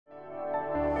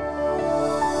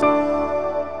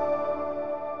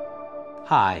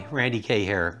Hi, Randy Kay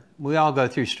here. We all go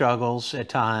through struggles at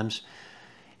times,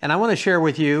 and I want to share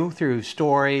with you through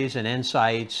stories and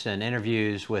insights and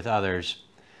interviews with others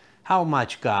how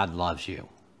much God loves you.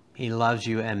 He loves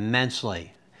you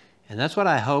immensely, and that's what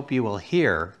I hope you will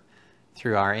hear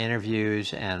through our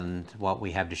interviews and what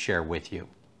we have to share with you.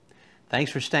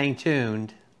 Thanks for staying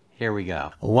tuned. Here we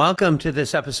go. Welcome to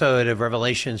this episode of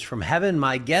Revelations from Heaven.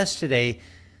 My guest today,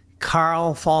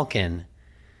 Karl Falcon.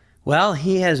 Well,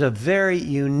 he has a very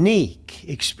unique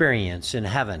experience in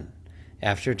heaven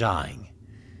after dying.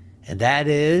 And that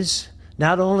is,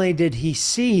 not only did he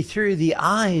see through the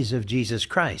eyes of Jesus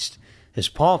Christ, as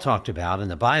Paul talked about in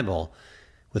the Bible,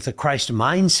 with the Christ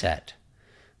mindset,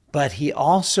 but he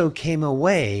also came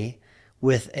away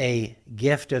with a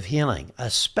gift of healing, a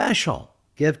special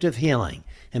gift of healing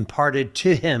imparted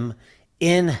to him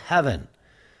in heaven.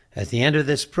 At the end of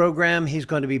this program, he's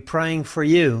going to be praying for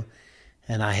you.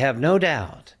 And I have no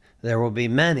doubt there will be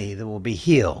many that will be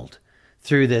healed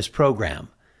through this program.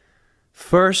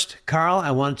 First, Karl,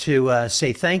 I want to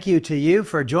say thank you to you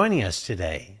for joining us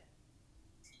today.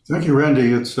 Thank you,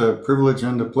 Randy. It's a privilege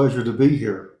and a pleasure to be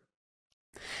here.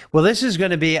 Well, this is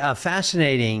going to be a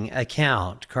fascinating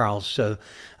account, Karl. So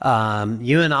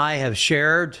you and I have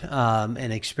shared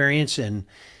an experience in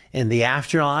the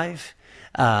afterlife.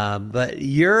 But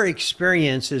your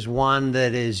experience is one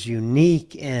that is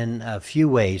unique in a few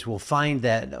ways. We'll find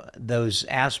that those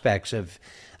aspects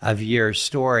of your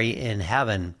story in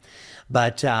heaven.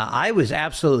 But I was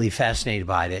absolutely fascinated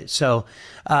by it. So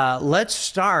let's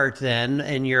start then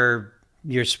in your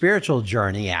spiritual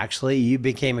journey. Actually, you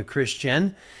became a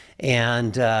Christian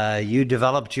and you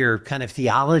developed your kind of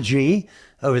theology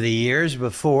over the years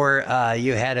before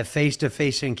you had a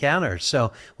face-to-face encounter.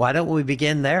 So why don't we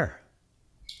begin there?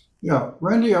 Yeah,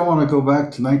 Randy, I want to go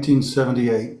back to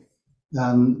 1978,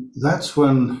 and that's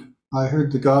when I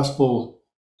heard the gospel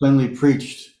plainly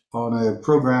preached on a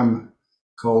program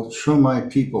called Show My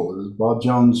People. It was Bob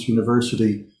Jones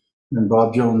University, and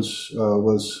Bob Jones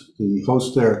was the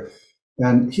host there.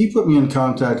 And he put me in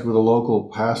contact with a local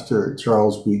pastor,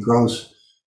 Charles B. Gross.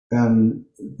 And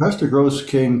Pastor Gross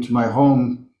came to my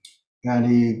home, and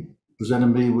he presented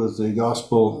me with the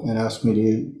gospel and asked me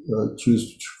to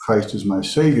choose Christ as my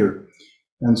Savior.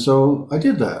 And so I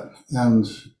did that. And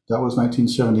that was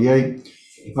 1978.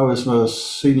 I was a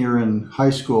senior in high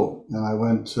school, and I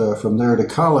went from there to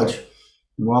college.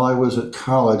 And while I was at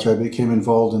college, I became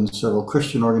involved in several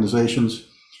Christian organizations.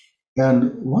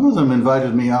 And one of them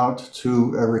invited me out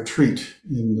to a retreat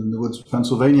in the woods of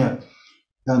Pennsylvania.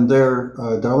 And there,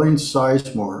 Darlene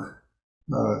Sizemore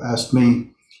asked me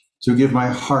to give my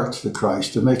heart to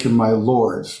Christ, to make him my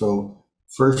Lord. So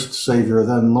first Savior,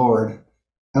 then Lord.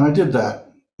 And I did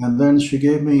that. And then she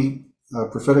gave me a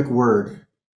prophetic word,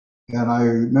 and I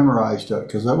memorized it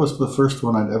because that was the first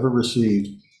one I'd ever received.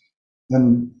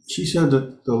 And she said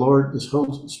that the Lord, this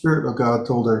whole Spirit of God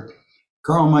told her,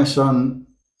 Karl, my son,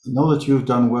 know that you've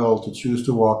done well to choose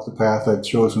to walk the path I've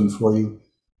chosen for you.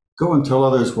 Go and tell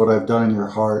others what I've done in your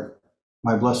heart.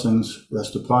 My blessings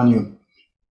rest upon you.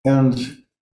 And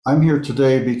I'm here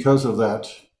today because of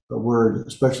that word,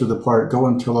 especially the part, go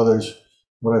and tell others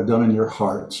what I've done in your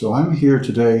heart. So I'm here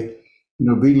today in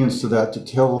obedience to that to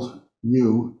tell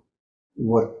you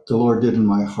what the Lord did in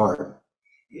my heart.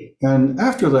 And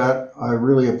after that, I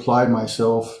really applied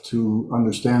myself to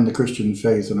understand the Christian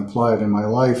faith and apply it in my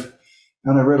life.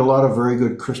 And I read a lot of very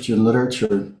good Christian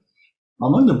literature.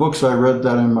 Among the books I read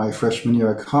that in my freshman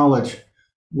year at college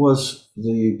was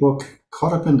the book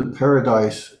Caught Up into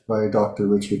Paradise by Dr.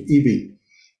 Richard Eby.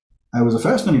 It was a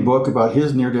fascinating book about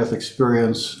his near-death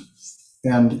experience.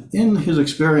 And in his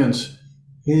experience,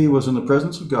 he was in the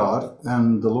presence of God,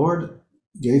 and the Lord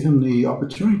gave him the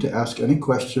opportunity to ask any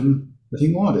question that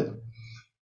he wanted.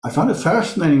 I found it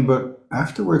fascinating, but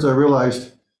afterwards I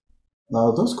realized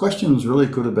those questions really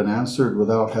could have been answered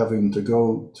without having to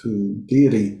go to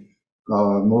deity.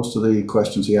 Most of the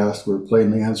questions he asked were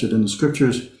plainly answered in the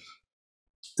scriptures.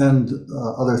 And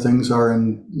other things are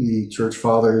in the church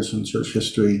fathers and church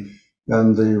history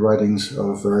and the writings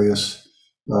of various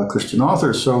Christian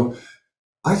authors. So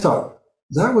I thought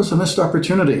that was a missed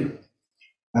opportunity.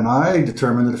 And I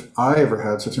determined that if I ever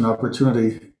had such an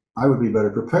opportunity, I would be better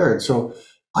prepared. So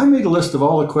I made a list of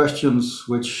all the questions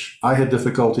which I had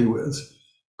difficulty with,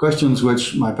 questions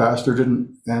which my pastor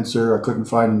didn't answer, I couldn't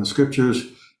find in the scriptures.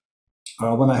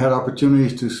 When I had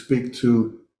opportunities to speak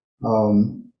to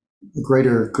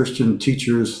greater Christian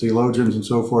teachers, theologians, and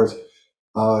so forth,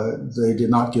 they did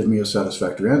not give me a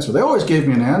satisfactory answer. They always gave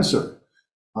me an answer.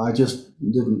 I just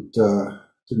didn't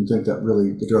think that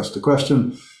really addressed the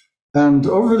question. And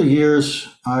over the years,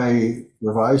 I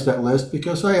revised that list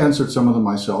because I answered some of them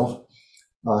myself.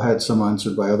 I had some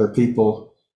answered by other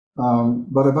people.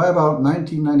 But by about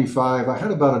 1995, I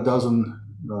had about a dozen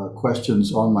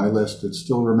questions on my list that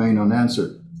still remain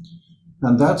unanswered.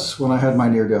 And that's when I had my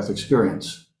near-death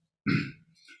experience.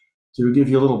 To give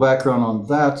you a little background on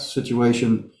that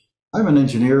situation, I'm an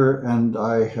engineer and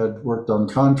I had worked on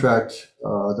contract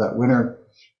that winter,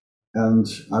 and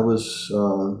I was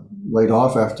laid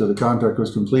off after the contract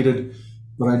was completed,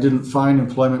 but I didn't find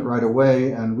employment right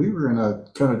away, and we were in a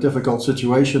kind of difficult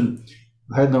situation.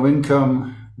 I had no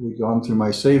income. We'd gone through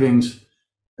my savings,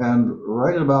 and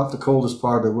right about the coldest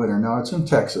part of the winter. Now it's in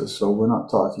Texas, so we're not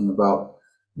talking about,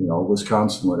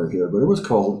 Wisconsin winter here, but it was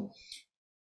cold.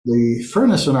 The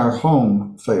furnace in our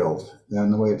home failed,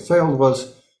 and the way it failed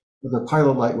was the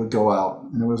pilot light would go out,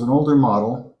 and it was an older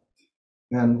model.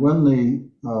 And when the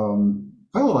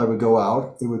pilot light would go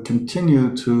out, it would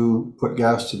continue to put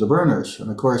gas to the burners.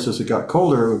 And of course, as it got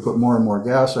colder, it would put more and more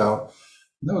gas out.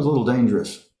 And that was a little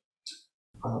dangerous.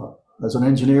 As an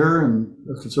engineer and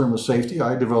concerned with safety,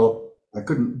 I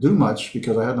couldn't do much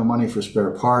because I had no money for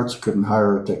spare parts, couldn't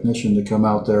hire a technician to come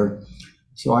out there.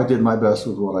 So I did my best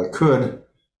with what I could.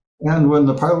 And when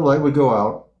the pilot light would go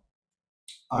out,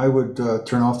 I would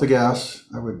turn off the gas,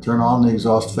 I would turn on the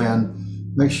exhaust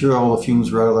fan, make sure all the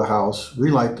fumes were out of the house,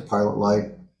 relight the pilot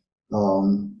light,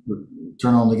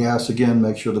 turn on the gas again,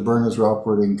 make sure the burners were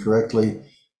operating correctly,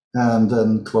 and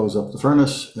then close up the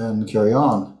furnace and carry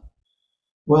on.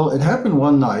 Well, it happened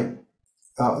one night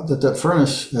that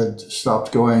furnace had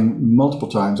stopped going multiple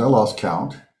times. I lost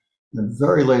count. And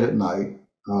very late at night,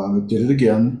 it did it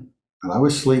again, and I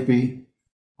was sleepy.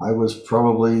 I was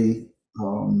probably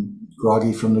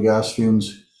groggy from the gas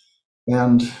fumes.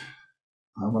 And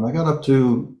when I got up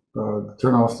to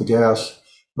turn off the gas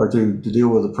or to deal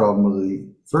with the problem with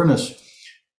the furnace,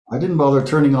 I didn't bother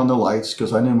turning on the lights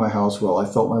because I knew my house well. I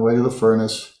felt my way to the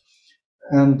furnace.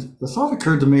 And the thought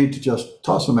occurred to me to just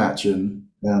toss a match in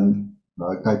and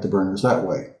ignite the burners that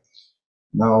way.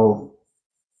 Now,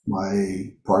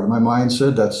 part of my mind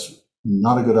said that's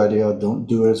not a good idea. Don't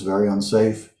do it. It's very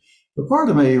unsafe. But part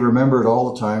of me remembered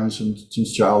all the times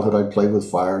since childhood I'd played with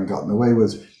fire and gotten away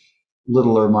with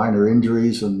little or minor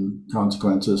injuries and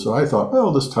consequences. So I thought,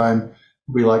 well, this time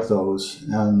will be like those,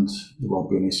 and there won't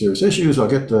be any serious issues. I'll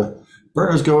get the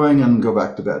burners going and go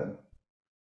back to bed.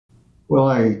 Well,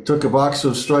 I took a box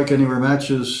of strike anywhere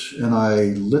matches and I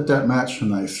lit that match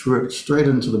and I threw it straight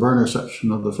into the burner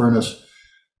section of the furnace.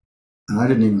 And I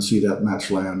didn't even see that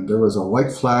match land. There was a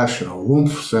white flash and a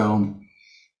whoomph sound.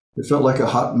 It felt like a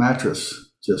hot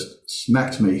mattress just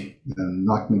smacked me and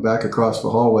knocked me back across the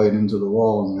hallway and into the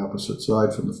wall on the opposite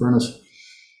side from the furnace.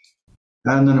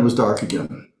 And then it was dark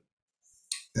again.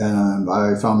 And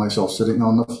I found myself sitting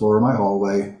on the floor of my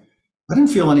hallway. I didn't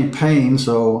feel any pain,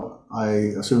 so I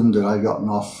assumed that I'd gotten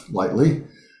off lightly.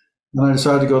 And I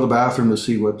decided to go to the bathroom to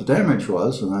see what the damage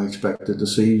was. And I expected to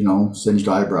see, singed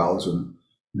eyebrows and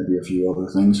maybe a few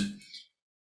other things.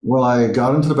 Well, I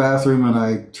got into the bathroom and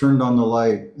I turned on the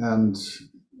light, and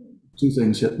two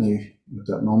things hit me at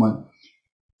that moment.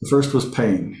 The first was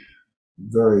pain,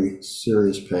 very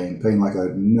serious pain like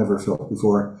I'd never felt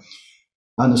before.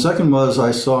 And the second was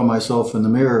I saw myself in the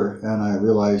mirror and I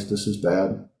realized this is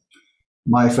bad.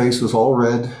 My face was all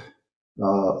red.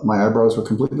 My eyebrows were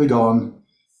completely gone.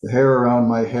 The hair around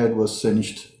my head was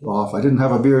singed off. I didn't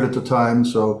have a beard at the time,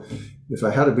 so if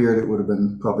I had a beard, it would have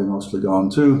been probably mostly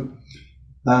gone too.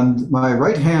 And my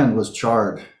right hand was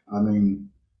charred. I mean,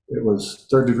 it was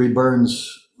third-degree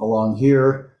burns along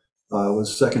here. It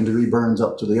was second-degree burns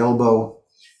up to the elbow.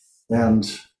 And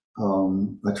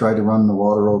I tried to run the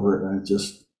water over it, and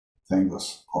pain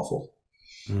was awful.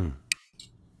 Mm.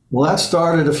 Well, that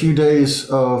started a few days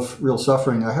of real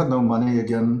suffering. I had no money,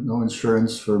 again, no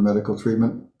insurance for medical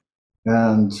treatment.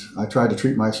 And I tried to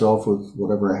treat myself with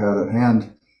whatever I had at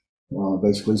hand,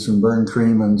 basically some burn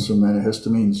cream and some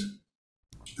antihistamines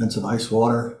and some ice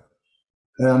water.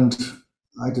 And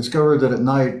I discovered that at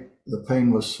night, the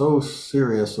pain was so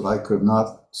serious that I could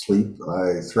not sleep.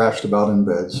 I thrashed about in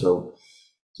bed. So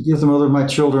to give the mother of my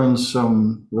children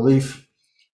some relief,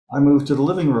 I moved to the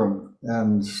living room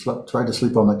and tried to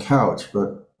sleep on the couch.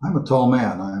 But I'm a tall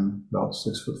man. I'm about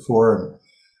 6'4", and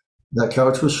that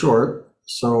couch was short,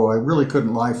 so I really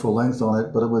couldn't lie full length on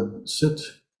it, but it would sit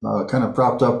kind of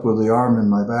propped up with the arm in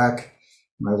my back,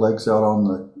 my legs out on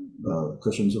the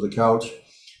cushions of the couch.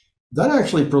 That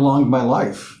actually prolonged my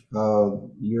life.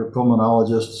 You're a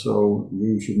pulmonologist, so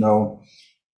you should know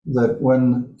that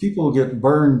when people get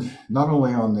burned, not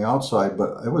only on the outside,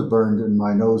 but I was burned in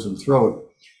my nose and throat,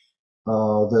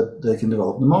 that they can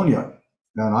develop pneumonia.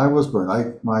 and I was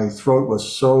burned. My throat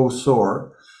was so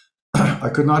sore. I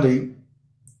could not eat,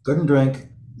 couldn't drink,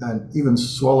 and even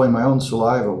swallowing my own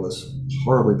saliva was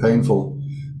horribly painful.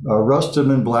 Rust had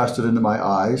been blasted into my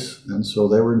eyes, and so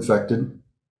they were infected.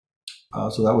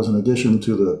 So that was in addition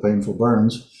to the painful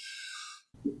burns.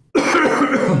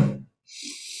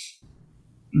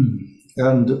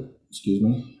 And, excuse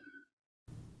me.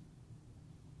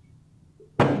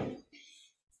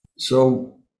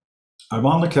 So I'm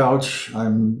on the couch,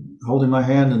 I'm holding my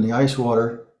hand in the ice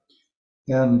water,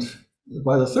 and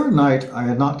by the third night, I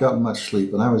had not gotten much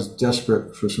sleep, and I was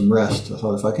desperate for some rest. I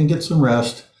thought if I can get some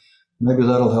rest, maybe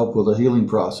that'll help with the healing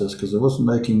process, because I wasn't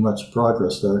making much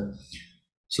progress there.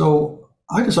 So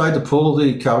I decided to pull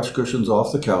the couch cushions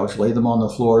off the couch, lay them on the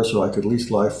floor so I could at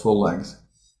least lie full length.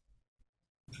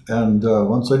 And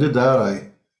once I did that,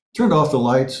 I turned off the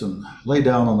lights and lay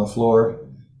down on the floor.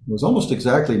 It was almost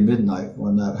exactly midnight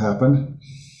when that happened.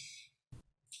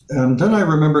 And then I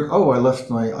remembered, oh, I left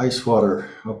my ice water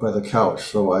up by the couch.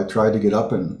 So I tried to get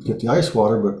up and get the ice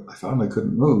water, but I found I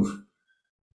couldn't move.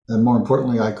 And more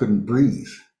importantly, I couldn't breathe.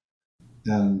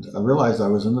 And I realized I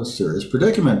was in a serious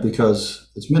predicament because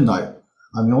it's midnight.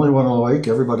 I'm the only one awake.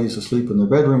 Everybody's asleep in their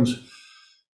bedrooms.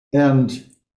 And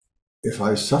if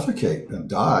I suffocate and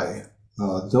die,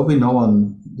 there'll be no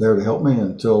one there to help me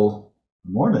until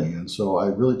the morning. And so I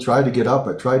really tried to get up.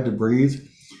 I tried to breathe.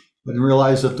 I didn't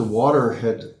realize that the water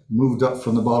had moved up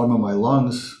from the bottom of my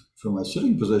lungs from my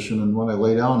sitting position. And when I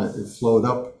lay down, it flowed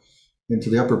up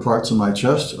into the upper parts of my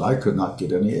chest. I could not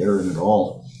get any air in at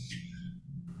all.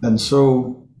 And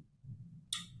so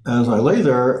as I lay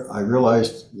there, I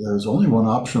realized there's only one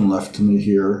option left to me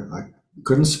here. I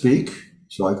couldn't speak,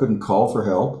 so I couldn't call for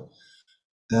help.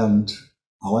 And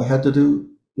all I had to do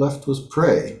left was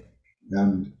pray.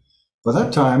 And by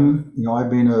that time, I'd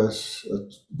been a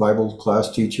Bible class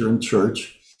teacher in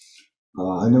church.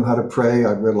 I knew how to pray.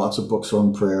 I'd read lots of books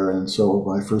on prayer. And so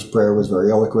my first prayer was very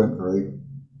eloquent, very,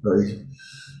 very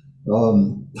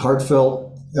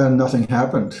heartfelt, and nothing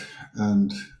happened.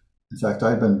 And in fact,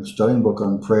 I'd been studying a book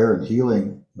on prayer and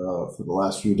healing for the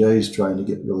last few days, trying to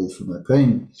get relief from my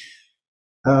pain.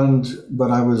 But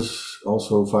I was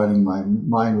also finding my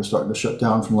mind was starting to shut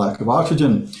down from lack of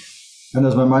oxygen. And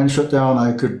as my mind shut down,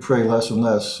 I could pray less and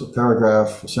less, a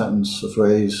paragraph, a sentence, a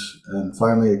phrase. And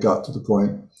finally, it got to the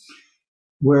point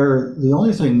where the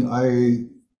only thing I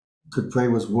could pray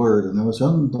was word. And I was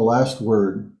on the last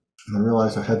word, and I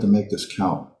realized I had to make this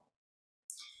count.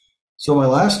 So my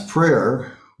last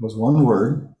prayer was one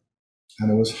word,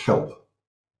 and it was help.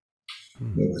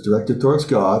 It was directed towards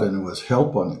God, and it was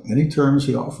help on any terms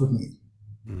he offered me.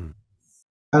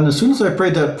 And as soon as I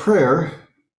prayed that prayer,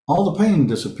 all the pain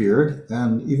disappeared,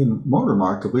 and even more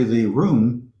remarkably, the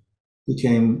room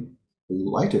became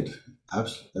lighted.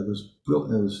 It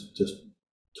was just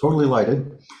totally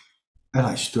lighted. And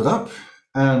I stood up,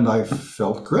 and I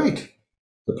felt great.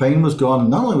 The pain was gone.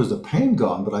 Not only was the pain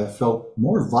gone, but I felt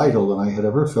more vital than I had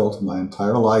ever felt in my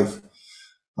entire life.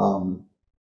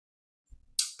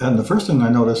 And the first thing I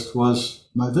noticed was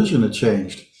my vision had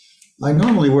changed. I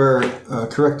normally wear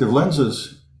corrective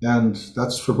lenses, and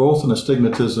that's for both an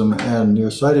astigmatism and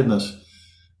nearsightedness.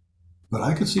 But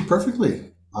I could see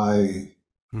perfectly. I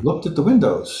looked at the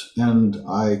windows, and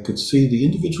I could see the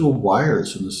individual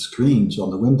wires and the screens on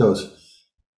the windows.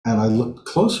 And I looked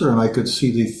closer, and I could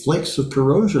see the flakes of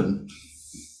corrosion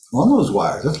on those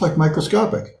wires. That's like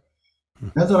microscopic.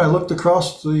 And then I looked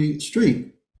across the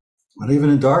street, and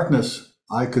even in darkness,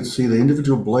 I could see the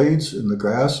individual blades in the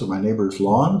grass of my neighbor's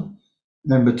lawn.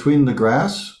 And between the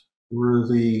grass were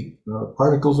the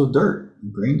particles of dirt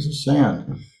and grains of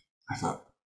sand. I thought,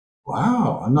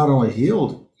 wow, I'm not only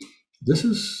healed, this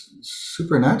is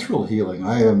supernatural healing.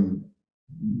 I am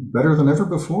better than ever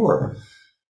before.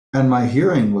 And my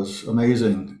hearing was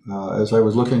amazing. As I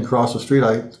was looking across the street,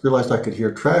 I realized I could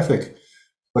hear traffic,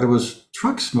 but it was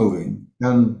trucks moving.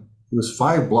 And it was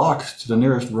 5 blocks to the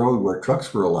nearest road where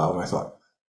trucks were allowed. I thought,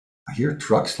 I hear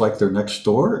trucks like they're next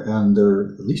door, and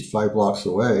they're at least 5 blocks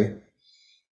away.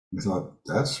 I thought,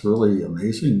 that's really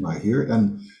amazing.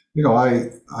 And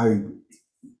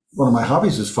one of my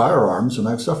hobbies is firearms, and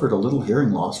I've suffered a little hearing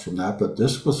loss from that, but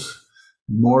this was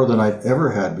more than I'd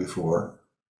ever had before.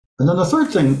 And then the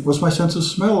third thing was my sense of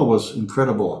smell was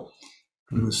incredible.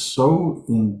 It was so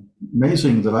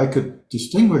amazing that I could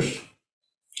distinguish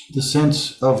the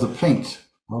sense of the paint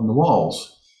on the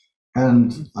walls,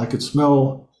 and I could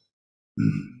smell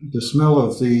the smell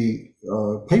of the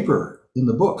paper in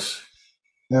the books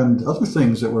and other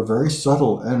things that were very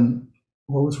subtle. And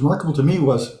what was remarkable to me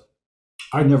was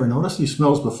I'd never noticed these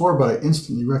smells before, but I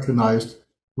instantly recognized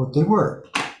what they were.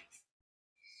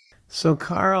 So,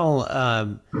 Carl,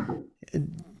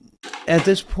 at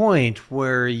this point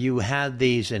where you had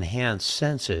these enhanced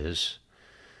senses,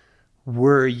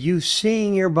 were you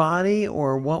seeing your body,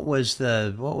 or what was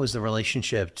the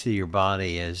relationship to your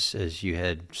body as you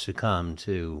had succumbed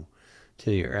to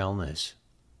your illness?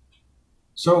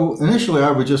 So initially,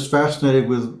 I was just fascinated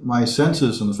with my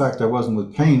senses and the fact I wasn't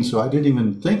with pain. So I didn't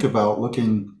even think about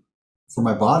looking for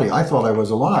my body. I thought I was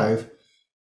alive.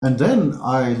 And then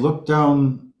I looked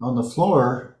down on the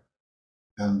floor,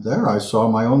 and there I saw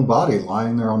my own body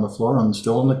lying there on the floor and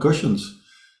still on the cushions.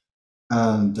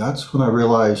 And that's when I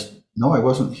realized, no, I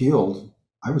wasn't healed.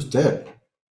 I was dead.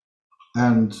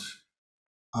 And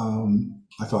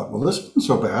I thought, well, this isn't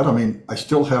so bad. I mean,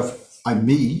 I'm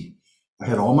me. I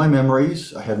had all my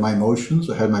memories. I had my emotions.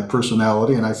 I had my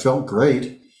personality, and I felt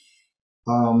great.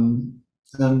 And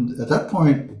at that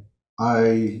point,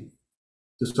 I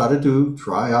decided to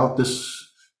try out this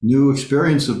new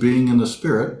experience of being in the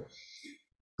spirit.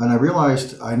 And I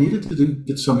realized I needed to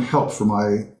get some help for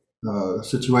my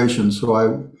situation. So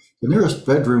the nearest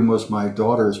bedroom was my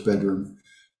daughter's bedroom.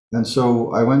 And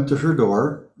so I went to her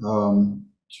door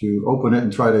to open it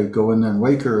and try to go in there and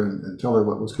wake her and tell her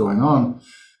what was going on.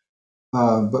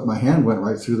 But my hand went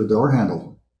right through the door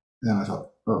handle. And I thought,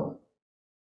 oh,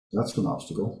 that's an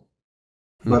obstacle.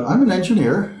 But I'm an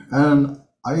engineer, and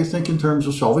I think in terms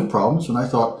of solving problems. And I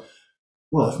thought,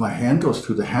 well, if my hand goes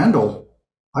through the handle,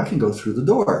 I can go through the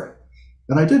door.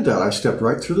 And I did that. I stepped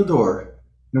right through the door.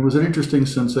 And it was an interesting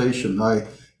sensation.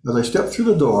 As I stepped through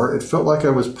the door, it felt like I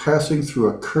was passing through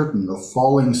a curtain of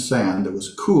falling sand. It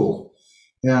was cool.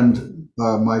 And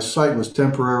my sight was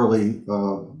temporarily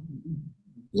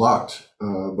blocked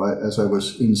as I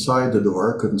was inside the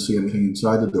door. I couldn't see anything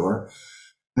inside the door.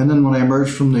 And then when I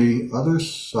emerged from the other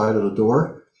side of the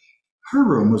door, her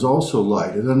room was also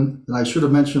lighted. And I should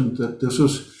have mentioned that this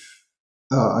was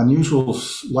unusual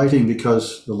lighting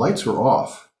because the lights were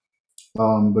off.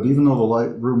 But even though the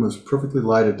room was perfectly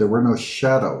lighted, there were no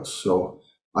shadows. So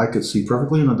I could see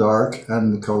perfectly in the dark,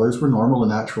 and the colors were normal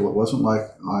and natural. It wasn't like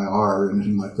IR or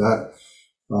anything like that.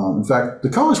 In fact, the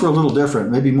colors were a little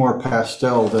different, maybe more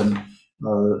pastel than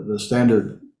the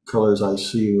standard colors I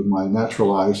see with my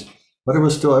natural eyes. But it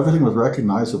was still, everything was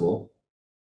recognizable.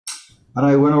 And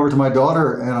I went over to my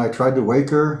daughter and I tried to wake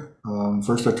her.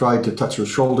 First I tried to touch her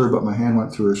shoulder, but my hand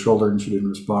went through her shoulder and she didn't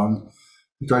respond.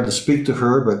 I tried to speak to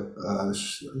her, but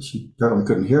she apparently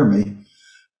couldn't hear me.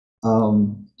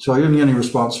 So I didn't get any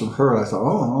response from her. And I thought,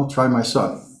 oh, I'll try my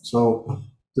son. So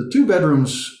the two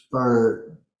bedrooms are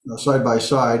side by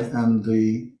side, and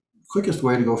the quickest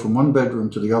way to go from one bedroom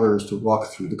to the other is to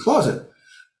walk through the closet.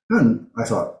 And I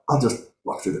thought, I'll just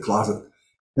walk through the closet.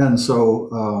 And so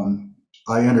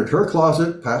I entered her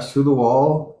closet, passed through the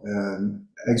wall, and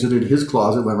exited his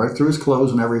closet, went right through his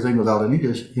clothes and everything without any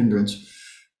hindrance.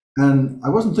 And I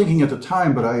wasn't thinking at the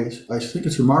time, but I think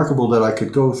it's remarkable that I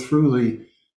could go through the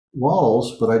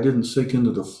walls, but I didn't sink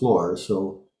into the floor.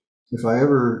 So if I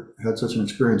ever had such an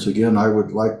experience again, I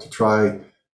would like to try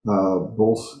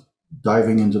both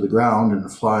diving into the ground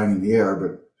and flying in the air,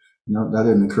 but that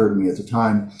didn't occur to me at the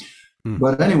time.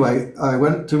 But anyway, I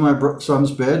went to my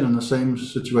son's bed in the same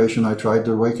situation. I tried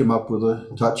to wake him up with a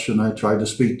touch, and I tried to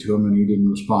speak to him, and he didn't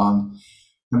respond.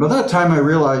 And by that time, I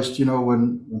realized,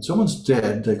 when someone's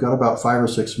dead, they've got about 5 or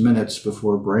 6 minutes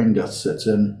before brain death sets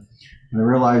in. And I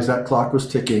realized that clock was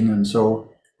ticking, and so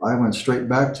I went straight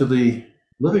back to the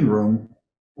living room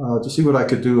to see what I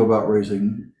could do about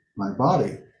raising my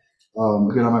body.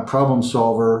 Again, I'm a problem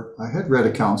solver. I had read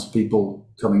accounts of people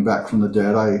coming back from the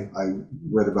dead. I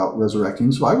read about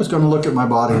resurrecting. So I was going to look at my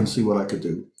body and see what I could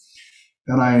do.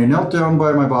 And I knelt down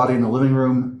by my body in the living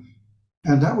room.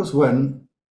 And that was when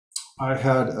I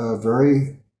had a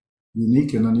very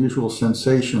unique and unusual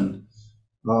sensation.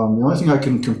 The only thing I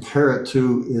can compare it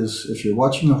to is if you're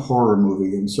watching a horror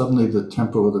movie and suddenly the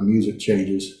tempo of the music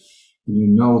changes and you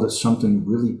know that something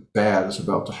really bad is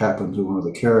about to happen to one of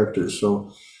the characters.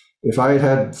 So if I had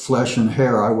had flesh and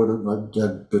hair, I'd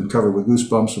been covered with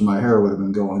goosebumps and my hair would have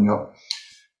been going up.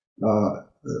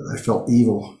 I felt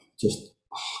evil, just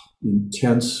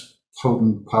intense,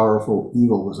 potent, powerful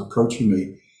evil was approaching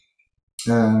me.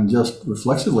 And just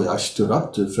reflexively, I stood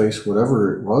up to face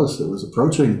whatever it was that was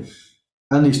approaching.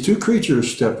 And these two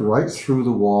creatures stepped right through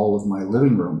the wall of my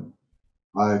living room.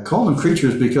 I call them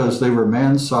creatures because they were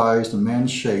man-sized and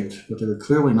man-shaped, but they were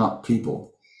clearly not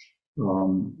people.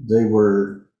 They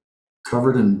were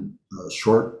covered in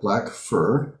short black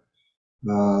fur.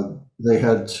 They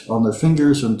had on their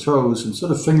fingers and toes,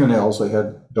 instead of fingernails, they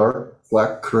had dark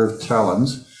black curved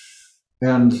talons,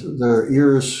 and their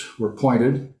ears were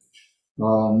pointed.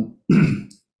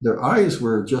 their eyes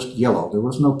were just yellow. There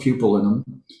was no pupil in them.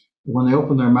 When they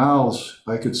opened their mouths,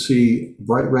 I could see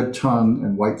bright red tongue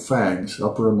and white fangs,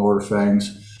 upper and lower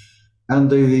fangs, and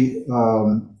they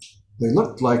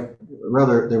looked like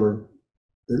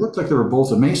they looked like they were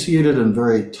both emaciated and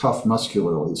very tough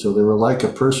muscularly. So they were like a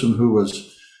person who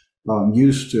was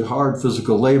used to hard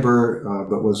physical labor,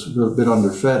 but was a little bit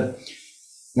underfed.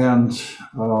 And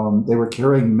they were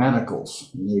carrying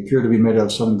manacles. And they appeared to be made out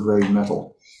of some gray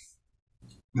metal.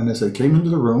 And as they came into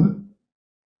the room,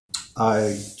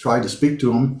 I tried to speak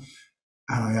to them,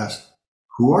 and I asked,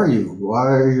 "Who are you? Why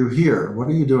are you here? What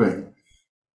are you doing?"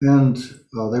 And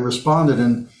they responded,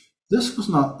 and this was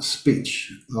not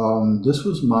speech. This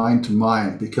was mind to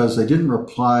mind, because they didn't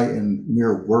reply in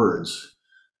mere words.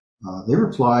 They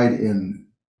replied in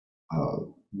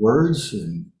words,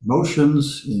 in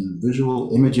motions, in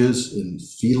visual images, in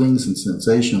feelings and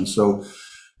sensations. So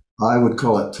I would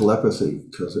call it telepathy,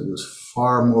 because it was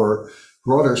far more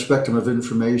broader spectrum of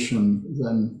information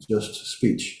than just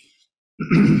speech.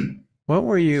 What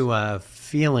were you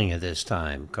feeling at this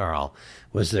time, Karl?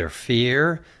 Was there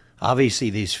fear? Obviously,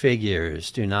 these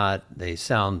figures they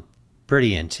sound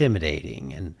pretty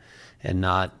intimidating and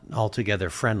not altogether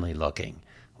friendly looking.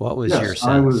 What was your sense?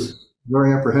 I was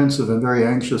very apprehensive and very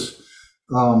anxious.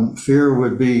 Fear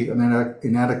would be an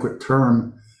inadequate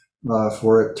term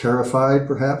for it. Terrified,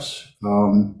 perhaps.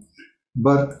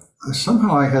 But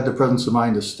somehow I had the presence of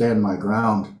mind to stand my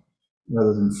ground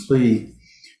rather than flee.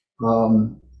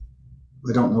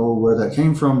 I don't know where that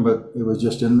came from, but it was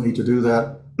just in me to do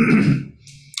that.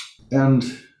 And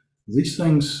these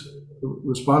things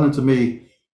responded to me.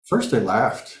 First, they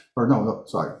laughed. Or no,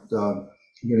 sorry, I'm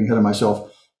getting ahead of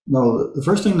myself. No, the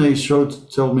first thing they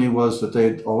told me was that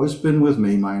they'd always been with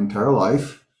me my entire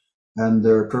life, and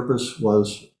their purpose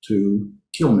was to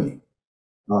kill me.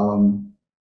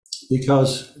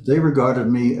 Because they regarded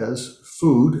me as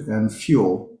food and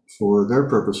fuel for their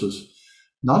purposes,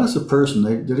 not as a person.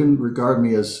 They didn't regard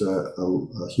me as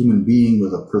a human being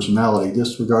with a personality. They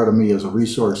just regarded me as a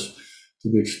resource to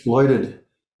be exploited.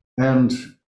 And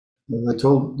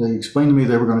they explained to me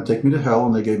they were going to take me to hell,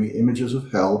 and they gave me images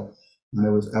of hell, and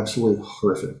it was absolutely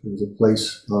horrific. It was a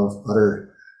place of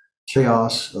utter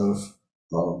chaos, of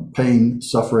pain,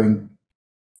 suffering.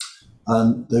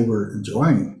 And they were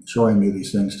enjoying showing me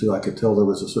these things too. I could tell there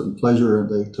was a certain pleasure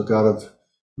they took out of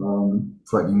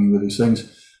frightening me with these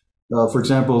things. For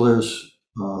example, there's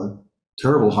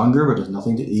terrible hunger, but there's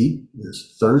nothing to eat.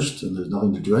 There's thirst, and there's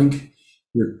nothing to drink.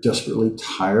 You're desperately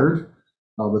tired,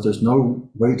 but there's no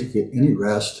way to get any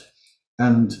rest.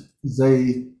 And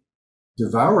they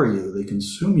devour you. They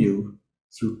consume you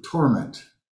through torment.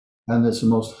 And it's the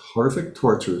most horrific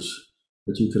tortures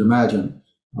that you could imagine.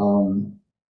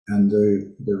 And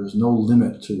there was no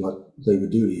limit to what they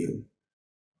would do to you.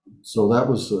 So that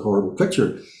was the horrible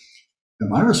picture. And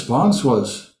my response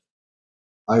was,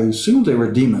 I assumed they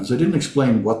were demons. They didn't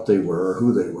explain what they were or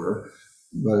who they were.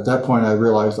 But at that point, I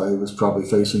realized I was probably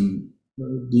facing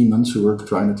demons who were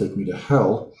trying to take me to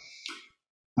hell.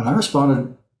 And I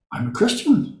responded, I'm a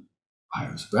Christian. I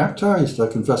was baptized. I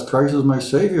confessed Christ as my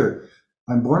Savior.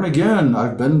 I'm born again.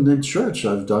 I've been in church.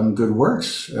 I've done good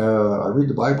works. I read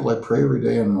the Bible. I pray every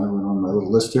day. And I went on my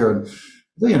little list here. And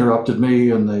they interrupted me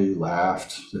and they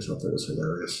laughed. They thought that was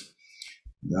hilarious.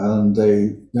 And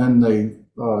they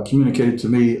communicated to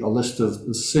me a list of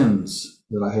the sins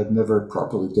that I had never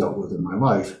properly dealt with in my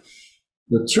life.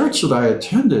 The church that I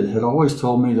attended had always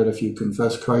told me that if you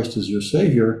confess Christ as your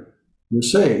Savior, you're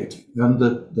saved. And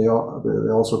that they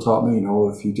also taught me,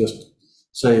 if you just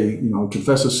say,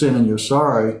 confess a sin and you're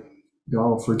sorry,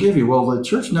 I'll forgive you. Well, the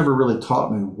church never really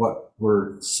taught me what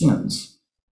were sins.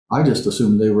 I just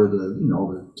assumed they were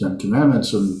the Ten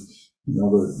Commandments and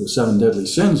the seven deadly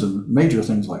sins and major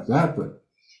things like that. But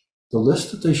the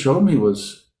list that they showed me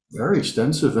was very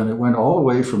extensive, and it went all the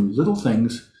way from little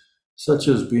things such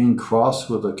as being cross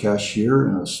with a cashier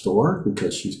in a store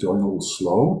because she's going a little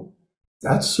slow.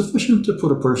 That's sufficient to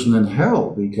put a person in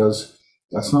hell, because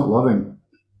that's not loving.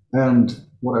 And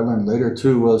what I learned later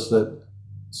too was that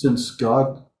since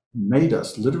God made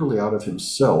us literally out of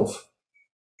himself,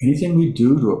 anything we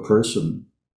do to a person,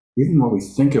 even what we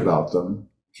think about them,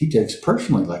 he takes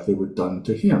personally like they were done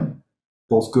to him,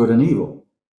 both good and evil.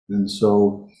 And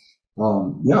so,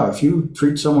 if you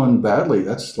treat someone badly,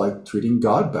 that's like treating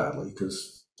God badly,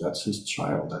 because that's his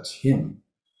child, that's him.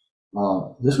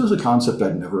 This was a concept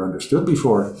I'd never understood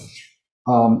before.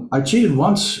 I cheated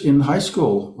once in high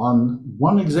school on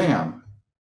one exam.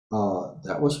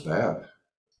 That was bad.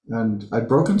 And I'd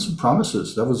broken some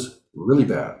promises. That was really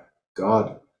bad.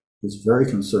 God is very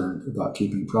concerned about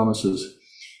keeping promises.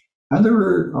 And there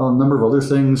were a number of other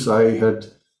things. I had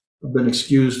been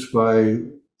excused by,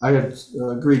 I had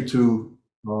agreed to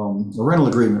a rental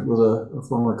agreement with a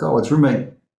former college roommate.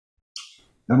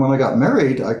 And when I got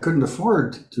married, I couldn't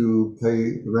afford to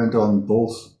pay rent on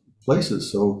both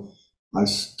places. So I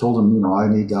told him, I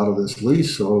need out of this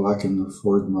lease so I can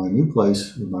afford my new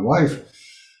place with my wife.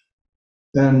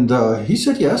 And he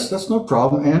said, yes, that's no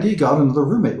problem. And he got another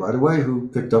roommate right away who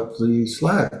picked up the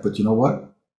slack. But you know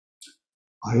what?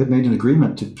 I had made an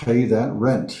agreement to pay that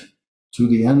rent to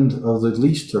the end of the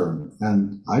lease term.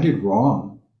 And I did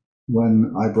wrong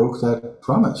when I broke that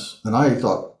promise. And I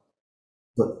thought,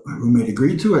 but my roommate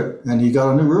agreed to it, and he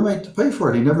got a new roommate to pay for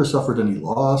it. He never suffered any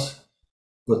loss,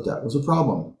 but that was a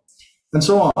problem. And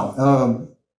so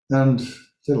on. And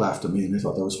they laughed at me, and they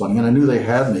thought that was funny. And I knew they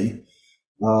had me.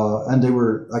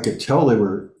 And I could tell they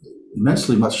were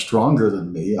immensely much stronger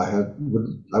than me. I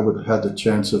would have had the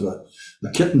chance of a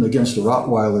kitten against a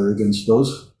Rottweiler against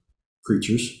those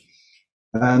creatures.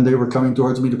 And they were coming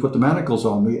towards me to put the manacles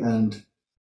on me, and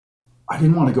I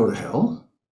didn't want to go to hell.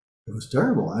 It was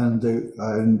terrible. And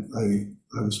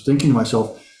I was thinking to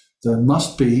myself, there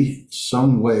must be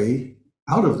some way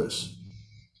out of this.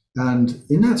 And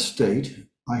in that state,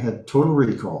 I had total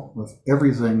recall of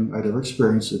everything I'd ever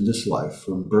experienced in this life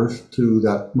from birth to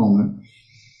that moment.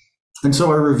 And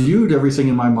so I reviewed everything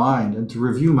in my mind, and to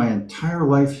review my entire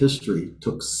life history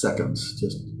took seconds,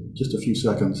 just a few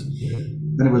seconds.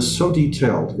 And it was so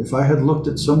detailed. If I had looked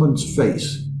at someone's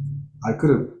face, I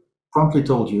could have promptly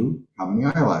told you how many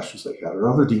eyelashes they had or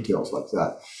other details like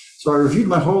that. So I reviewed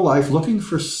my whole life looking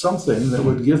for something that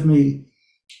would give me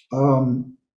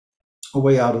a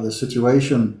way out of the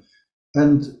situation.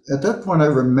 And at that point, I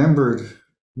remembered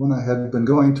when I had been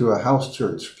going to a house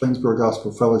church, Plainsboro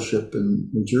Gospel Fellowship in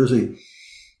New Jersey.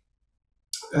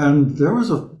 And there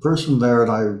was a person there, and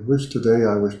I wish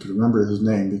to remember his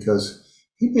name, because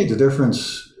he made the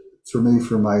difference for me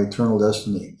for my eternal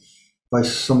destiny by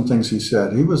some things he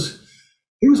said. He was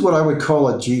what I would call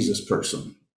a Jesus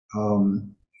person.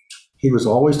 He was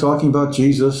always talking about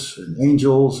Jesus and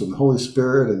angels and the Holy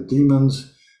Spirit and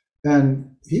demons.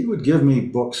 And he would give me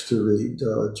books to read.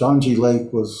 John G.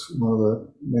 Lake was one of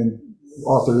the main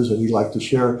authors that he liked to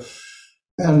share.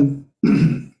 And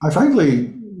I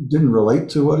frankly didn't relate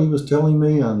to what he was telling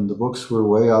me, and the books were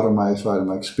way out of my side of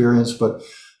my experience, but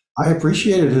I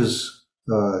appreciated his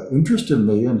interest in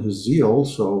me and his zeal,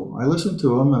 so I listened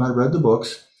to him and I read the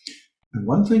books. And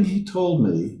one thing he told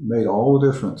me made all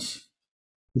the difference.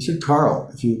 He said,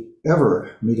 Karl, if you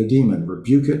ever meet a demon,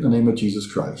 rebuke it in the name of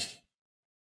Jesus Christ.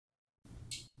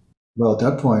 Well, at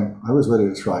that point, I was ready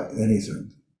to try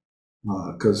anything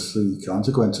because the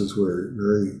consequences were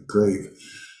very grave.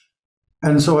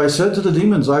 And so I said to the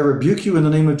demons, I rebuke you in the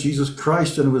name of Jesus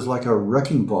Christ. And it was like a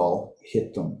wrecking ball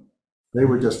hit them. They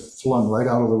were just flung right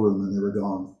out of the room and they were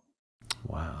gone.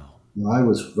 Wow. And I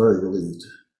was very relieved.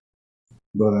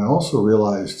 But I also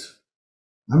realized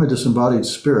I'm a disembodied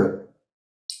spirit.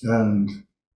 And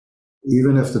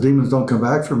even if the demons don't come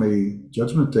back for me,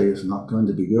 Judgment Day is not going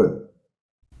to be good.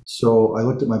 So I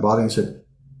looked at my body and said,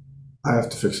 I have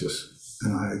to fix this.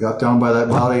 And I got down by that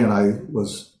body and I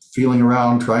was feeling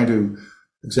around, trying to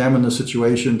examine the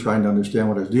situation, trying to understand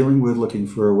what I was dealing with, looking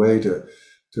for a way to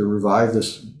revive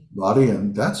this body.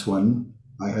 And that's when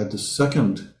I had the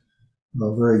second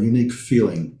very unique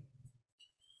feeling.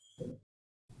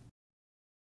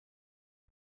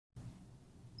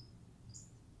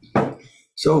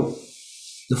 So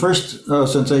the first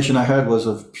sensation I had was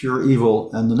of pure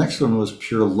evil, and the next one was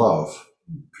pure love,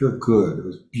 pure good. It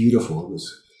was beautiful. It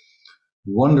was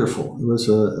wonderful. It was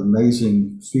an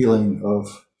amazing feeling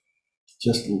of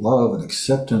just love and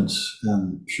acceptance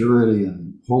and purity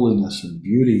and holiness and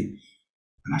beauty.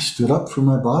 And I stood up from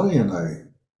my body and I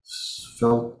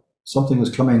felt something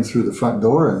was coming through the front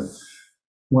door. And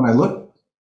when I looked,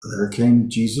 there came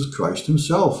Jesus Christ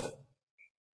himself.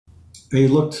 He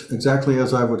looked exactly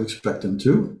as I would expect him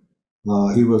to.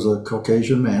 He was a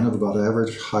Caucasian man of about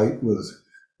average height with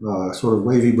sort of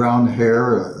wavy brown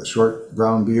hair, a short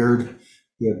brown beard.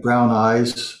 He had brown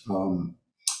eyes.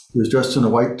 He was dressed in a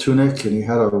white tunic and he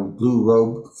had a blue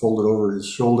robe folded over his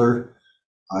shoulder.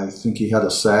 I think he had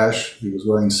a sash. He was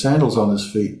wearing sandals on his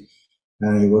feet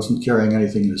and he wasn't carrying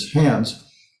anything in his hands.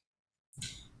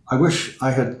 I wish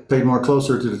I had paid more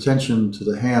closer attention to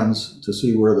the hands to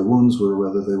see where the wounds were,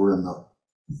 whether they were in the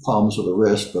palms or the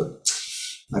wrist, but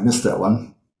I missed that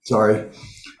one. Sorry.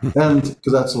 And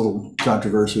because that's a little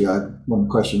controversy, one of the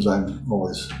questions I'm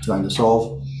always trying to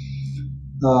solve.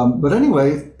 But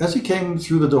anyway, as he came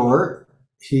through the door,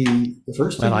 the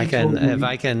first thing he told me, if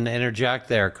I can interject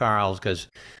there, Karl, because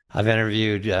I've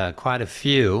interviewed quite a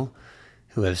few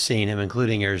who have seen him,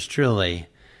 including yours truly.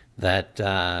 that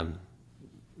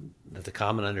that the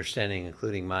common understanding,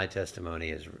 including my testimony,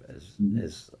 is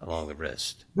along the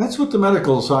wrist. That's what the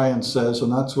medical science says,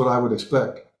 and that's what I would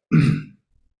expect.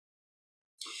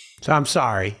 So I'm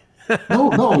sorry.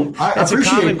 No, I It's a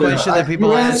appreciate common question that people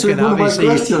you ask, answered and one of my obviously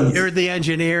questions. you're the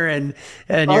engineer and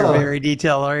you're very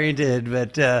detail oriented.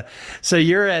 But so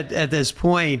you're at this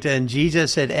point, and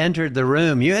Jesus had entered the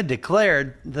room. You had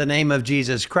declared the name of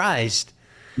Jesus Christ,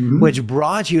 which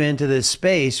brought you into this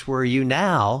space where you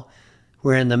now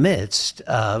were in the midst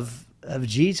of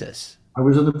Jesus. I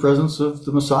was in the presence of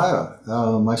the Messiah,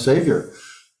 my Savior,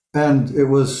 and it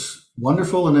was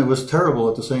wonderful and it was terrible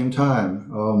at the same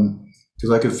time,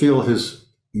 because I could feel his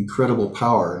incredible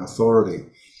power and authority.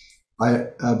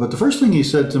 But the first thing he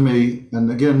said to me,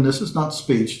 and again, this is not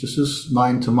speech, this is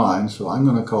mind to mind, so I'm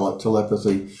going to call it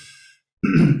telepathy.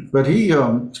 But he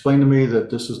explained to me that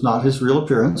this is not his real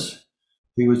appearance.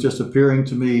 He was just appearing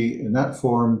to me in that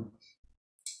form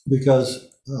because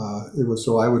it was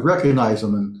so I would recognize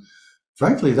him. And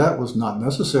frankly, that was not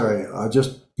necessary.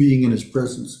 Just being in his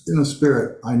presence, in a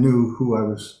spirit, I knew who I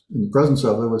was in the presence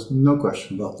of. There was no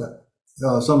question about that.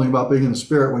 Something about being in a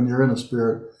spirit, when you're in a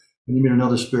spirit and you meet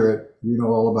another spirit, you know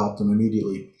all about them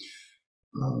immediately.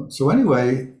 So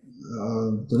anyway,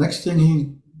 the next thing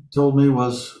he told me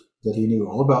was that he knew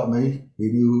all about me. He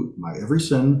knew my every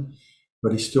sin,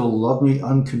 but he still loved me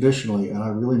unconditionally. And I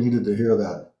really needed to hear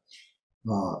that.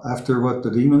 After what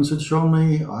the demons had shown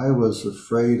me, I was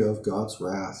afraid of God's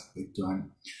wrath big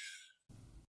time.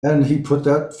 And he put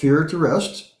that fear to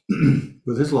rest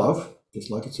with his love, just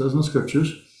like it says in the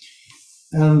scriptures.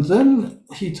 And then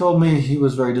he told me he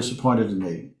was very disappointed in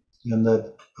me, and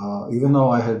that even though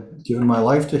I had given my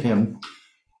life to him,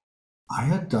 I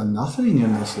had done nothing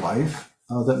in this life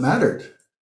that mattered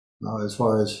as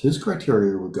far as his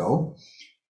criteria would go.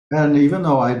 And even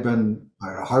though I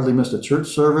hardly missed a church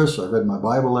service, I read my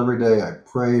Bible every day, I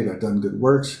prayed, I'd done good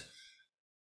works,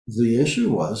 the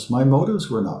issue was my motives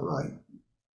were not right.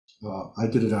 I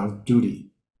did it out of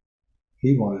duty.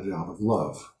 He wanted it out of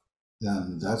love.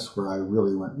 And that's where I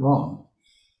really went wrong.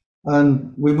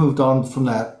 And we moved on from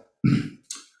that.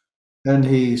 And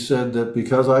he said that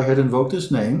because I had invoked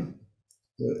his name,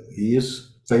 he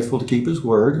is faithful to keep his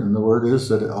word. And the word is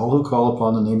that all who call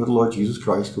upon the name of the Lord Jesus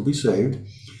Christ will be saved.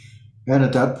 And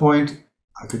at that point,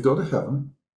 I could go to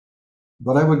heaven.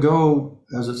 But I would go,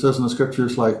 as it says in the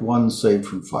scriptures, like one saved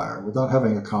from fire, without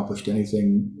having accomplished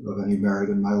anything of any merit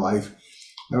in my life.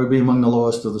 I would be among the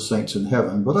lowest of the saints in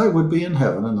heaven, but I would be in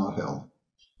heaven and not hell.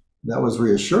 That was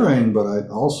reassuring, but it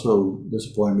also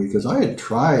disappointed me because I had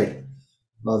tried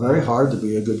very hard to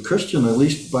be a good Christian, at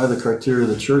least by the criteria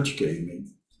the church gave me.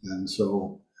 And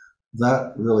so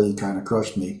that really kind of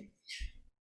crushed me.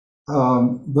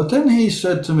 But then he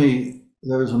said to me,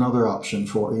 there's another option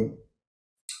for you.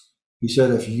 He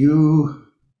said, if you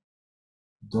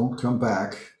don't come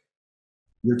back,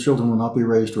 your children will not be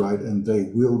raised right and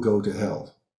they will go to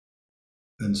hell.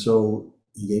 And so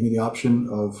he gave me the option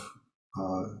of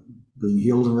being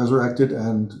healed and resurrected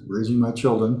and raising my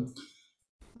children.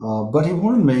 But he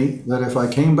warned me that if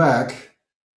I came back,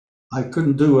 I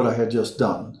couldn't do what I had just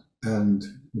done and,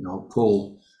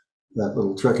 pull that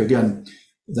little trick again.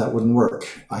 That wouldn't work.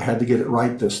 I had to get it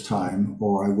right this time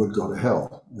or I would go to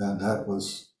hell. And that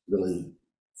was really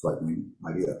frightening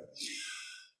idea.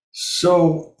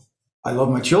 So I love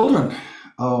my children.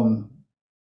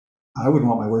 I wouldn't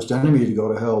want my worst enemy to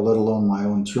go to hell, let alone my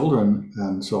own children.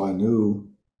 And so I knew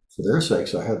for their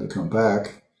sakes, I had to come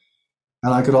back.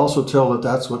 And I could also tell that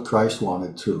that's what Christ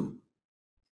wanted too.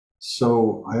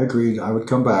 So I agreed I would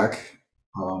come back.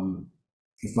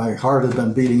 If my heart had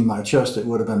been beating in my chest, it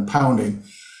would have been pounding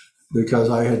because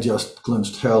I had just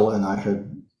glimpsed hell and I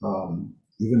had,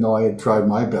 even though I had tried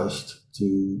my best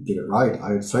to get it right,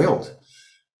 I had failed.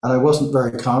 And I wasn't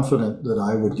very confident that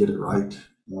I would get it right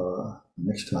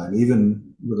next time,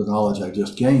 even with the knowledge I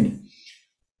just gained.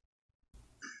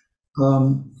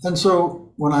 And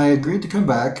so when I agreed to come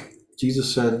back,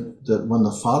 Jesus said that when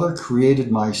the Father created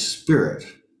my spirit,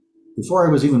 before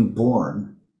I was even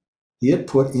born, he had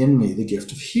put in me the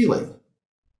gift of healing,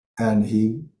 and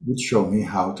he would show me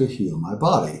how to heal my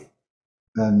body.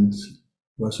 And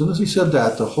as soon as he said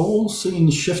that, the whole scene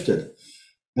shifted,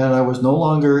 and I was no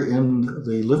longer in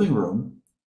the living room,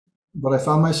 but I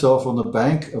found myself on the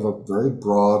bank of a very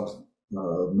broad,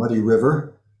 muddy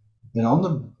river, and on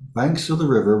the banks of the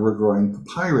river were growing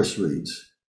papyrus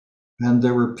reeds. And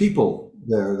there were people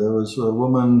there. There was a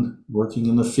woman working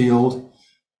in the field,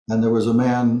 and there was a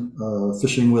man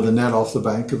fishing with a net off the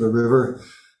bank of the river.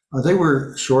 They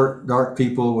were short, dark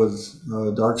people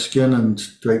with dark skin and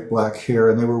straight black hair,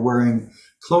 and they were wearing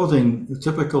clothing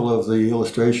typical of the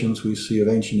illustrations we see of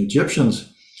ancient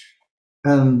Egyptians.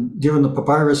 And given the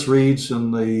papyrus reeds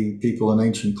and the people in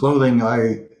ancient clothing,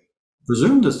 I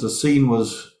presumed that the scene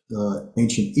was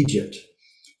ancient Egypt.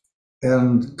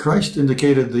 And Christ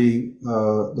indicated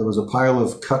there was a pile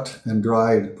of cut and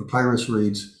dried papyrus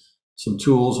reeds, some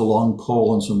tools, a long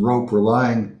pole, and some rope were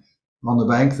lying on the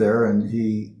bank there. And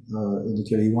he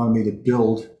indicated he wanted me to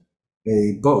build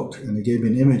a boat. And he gave me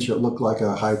an image that looked like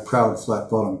a high, proud,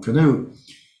 flat-bottomed canoe.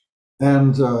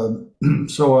 And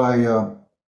so I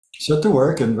set to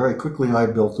work, and very quickly I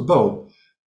built the boat.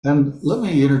 And let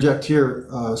me interject here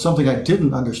something I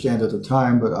didn't understand at the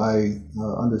time, but I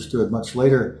understood much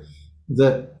later,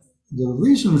 that the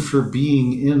reason for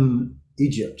being in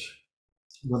Egypt,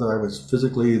 whether I was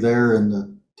physically there in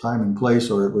the time and place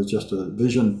or it was just a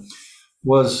vision,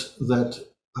 was that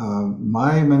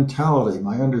my mentality,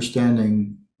 my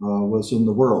understanding was in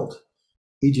the world.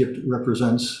 Egypt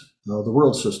represents the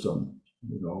world system,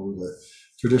 the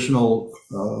traditional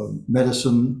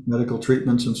medicine, medical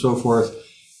treatments, and so forth.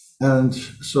 And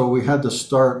so we had to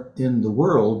start in the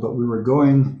world, but we were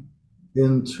going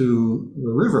into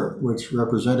the river, which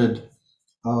represented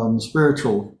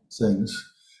spiritual things.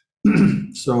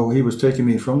 So he was taking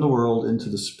me from the world into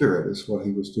the spirit, is what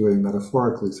he was doing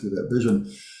metaphorically through that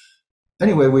vision.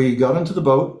 Anyway, we got into the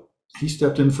boat. He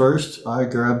stepped in first. I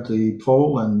grabbed the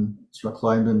pole and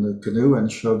climbed in the canoe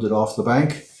and shoved it off the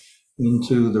bank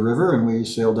into the river, and we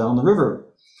sailed down the river.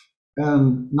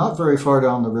 And not very far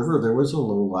down the river, there was a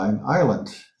low-lying island.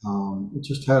 It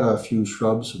just had a few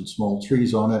shrubs and small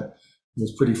trees on it. It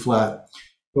was pretty flat.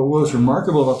 But what was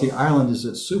remarkable about the island is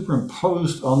that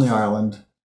superimposed on the island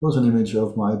was an image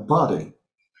of my body.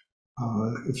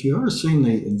 If you've ever seen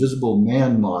the Invisible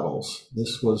Man models,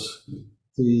 this was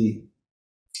the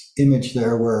image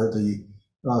there where the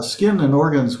skin and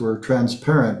organs were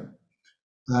transparent,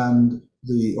 and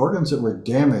the organs that were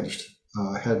damaged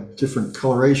had different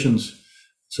colorations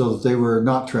so that they were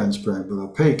not transparent but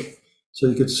opaque. So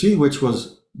you could see which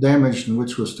was damaged and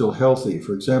which was still healthy.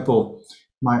 For example,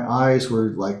 my eyes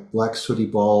were like black sooty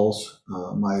balls.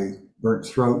 My burnt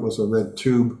throat was a red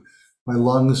tube. My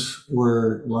lungs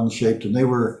were lung-shaped, and they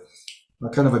were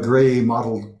kind of a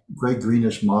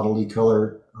gray-greenish mottled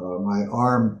color. My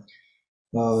arm,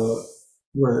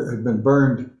 where it had been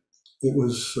burned, it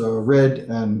was red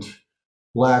and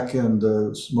black, and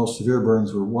the most severe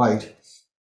burns were white.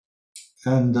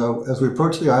 And as we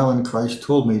approached the island, Christ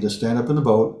told me to stand up in the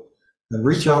boat and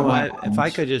reach out my arms. If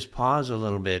I could just pause a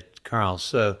little bit, Karl.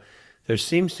 So there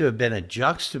seems to have been a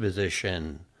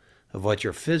juxtaposition of what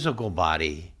your physical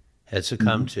body had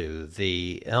succumbed to,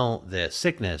 the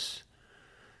sickness,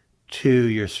 to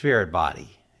your spirit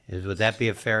body. Would that be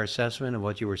a fair assessment of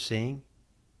what you were seeing?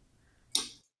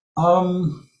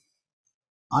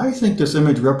 I think this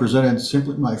image represented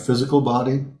simply my physical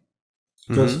body,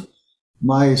 because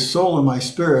my soul and my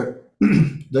spirit,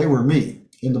 they were me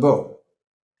in the boat.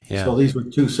 Yeah. So these were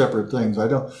two separate things. I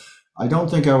don't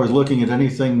think I was looking at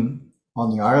anything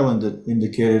on the island that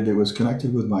indicated it was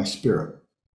connected with my spirit.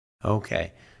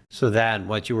 Okay. So that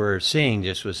what you were seeing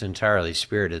just was entirely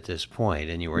spirit at this point,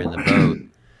 and you were in the boat,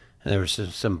 and there was some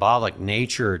symbolic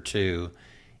nature to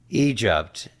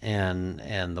Egypt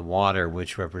and the water,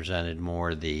 which represented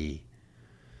more the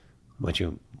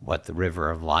river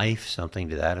of life, something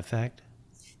to that effect.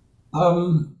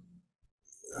 I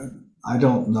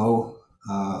don't know.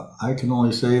 I can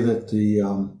only say that the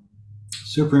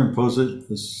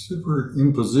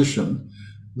superimposition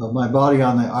of my body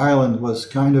on the island was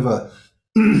kind of a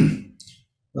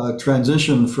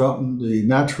transition from the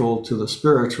natural to the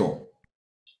spiritual,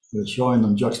 showing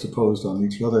them juxtaposed on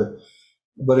each other.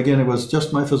 But again, it was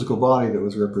just my physical body that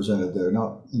was represented there,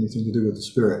 not anything to do with the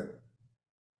spirit.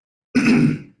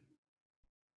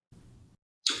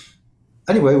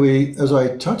 Anyway, as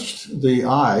I touched the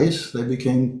eyes, they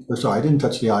became, I didn't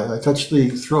touch the eye. I touched the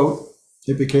throat,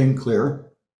 it became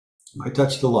clear. I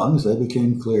touched the lungs, they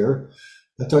became clear.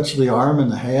 I touched the arm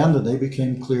and the hand, and they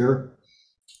became clear.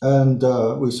 And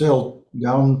we sailed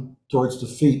down towards the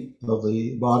feet of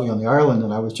the body on the island,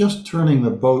 and I was just turning the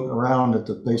boat around at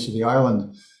the base of the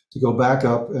island to go back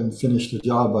up and finish the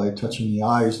job by touching the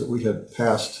eyes that we had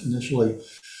passed initially.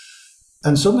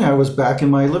 And suddenly I was back in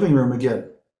my living room again.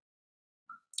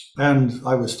 And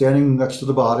I was standing next to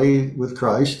the body with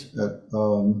Christ. I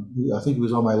think he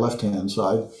was on my left-hand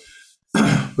side,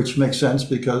 which makes sense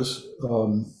because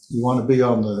you want to be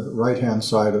on the right-hand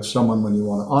side of someone when you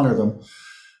want to honor them.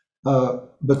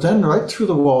 But then right through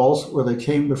the walls where they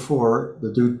came before,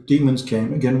 the demons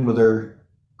came again with their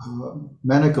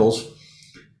manacles,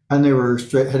 and they were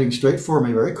heading straight for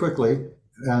me very quickly,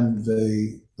 and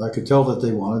they I could tell that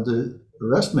they wanted to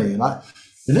arrest me. And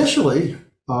initially,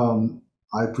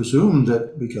 I presumed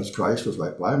that because Christ was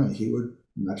right by me, he would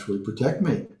naturally protect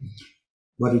me.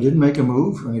 But he didn't make a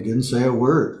move and he didn't say a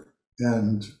word.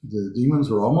 And the demons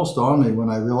were almost on me when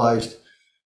I realized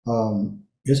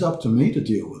it's up to me to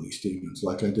deal with these demons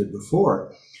like I did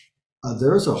before.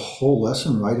 There's a whole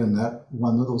lesson right in that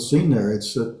one little scene there.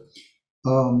 It's that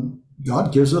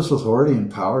God gives us authority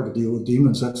and power to deal with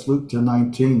demons. That's Luke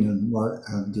 10:19,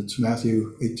 and it's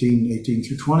Matthew 18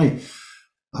 through 20,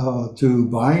 to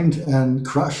bind and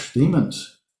crush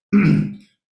demons.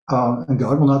 And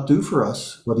God will not do for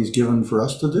us what he's given for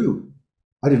us to do.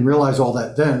 I didn't realize all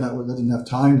that then. I didn't have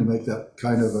time to make that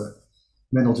kind of a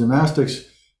mental gymnastics.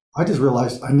 I just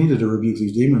realized I needed to rebuke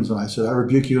these demons. And I said, I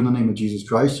rebuke you in the name of Jesus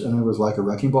Christ. And it was like a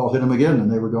wrecking ball hit them again,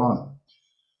 and they were gone.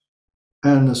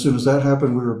 And as soon as that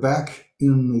happened, we were back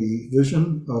in the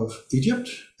vision of Egypt.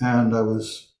 And I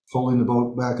was pulling the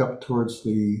boat back up towards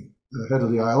the head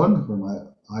of the island where my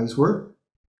eyes were.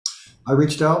 I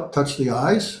reached out, touched the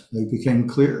eyes. They became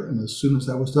clear. And as soon as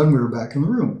that was done, we were back in the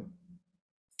room.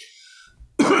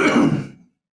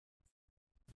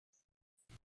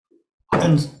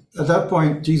 And at that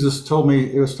point, Jesus told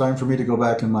me it was time for me to go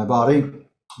back in my body.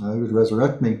 He would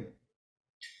resurrect me.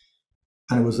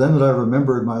 And it was then that I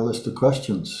remembered my list of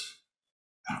questions.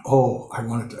 And, I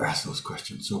wanted to ask those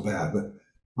questions so bad. But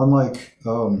unlike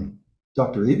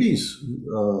Dr. Eby's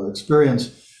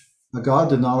experience, God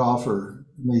did not offer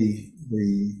me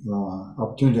the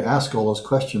opportunity to ask all those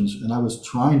questions. And I was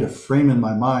trying to frame in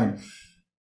my mind,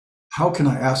 how can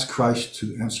I ask Christ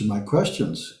to answer my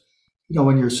questions?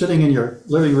 When you're sitting in your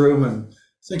living room and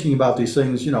thinking about these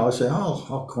things, I say,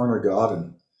 I'll corner God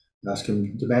and ask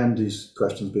him, demand these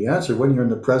questions be answered. When you're in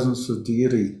the presence of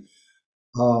deity,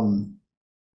 you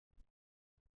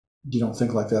don't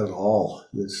think like that at all.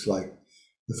 It's like,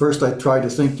 at first I tried to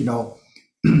think,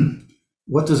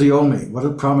 what does he owe me?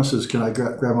 What promises can I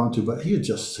grab onto? But he had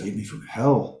just saved me from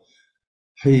hell.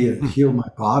 He had healed my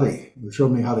body. He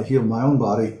showed me how to heal my own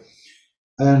body.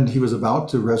 And he was about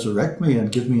to resurrect me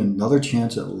and give me another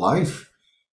chance at life.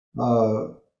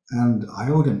 And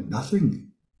I owed him nothing.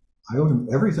 I owed him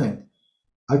everything.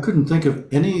 I couldn't think of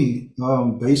any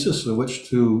basis in which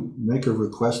to make a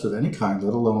request of any kind,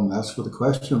 let alone ask for the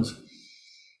questions.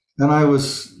 And I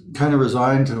was kind of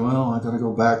resigned to, I got to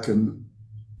go back and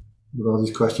with all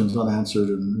these questions unanswered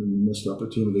and missed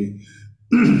opportunity.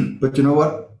 But you know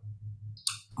what?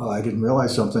 I didn't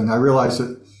realize something. I realized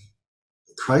that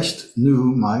Christ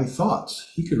knew my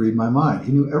thoughts. He could read my mind.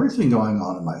 He knew everything going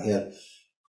on in my head.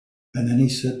 And then he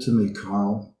said to me,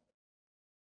 Karl,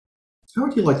 how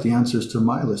would you like the answers to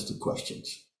my list of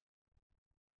questions?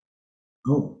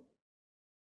 Oh,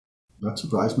 that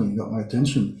surprised me. It got my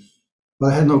attention.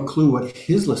 But I had no clue what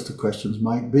his list of questions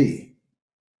might be.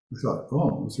 I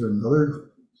thought, is there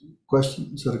another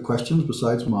set of questions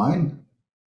besides mine?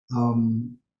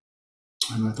 And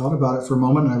I thought about it for a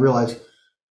moment, and I realized,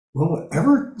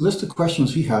 whatever list of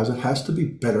questions he has, it has to be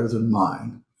better than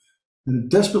mine. And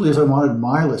desperately as I wanted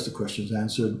my list of questions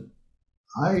answered,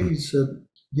 I said,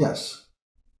 yes,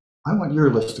 I want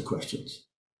your list of questions.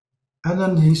 And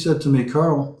then he said to me,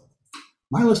 Karl,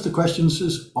 my list of questions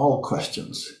is all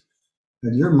questions,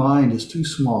 and your mind is too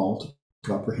small to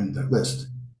comprehend that list.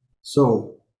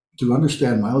 So to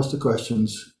understand my list of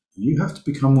questions, you have to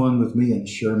become one with me and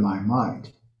share my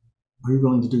mind. Are you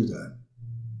willing to do that?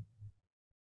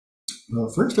 Well,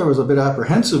 first I was a bit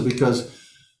apprehensive because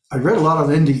I read a lot of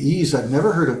NDEs. I'd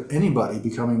never heard of anybody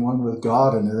becoming one with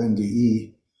God in their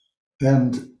NDE.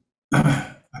 And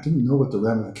I didn't know what the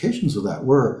ramifications of that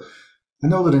were. I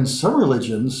know that in some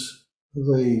religions,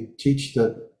 they teach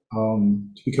that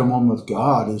to become one with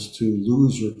God is to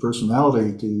lose your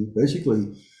personality, to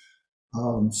basically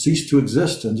cease to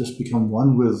exist and just become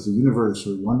one with the universe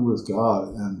or one with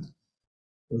God. And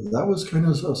that was kind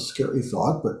of a scary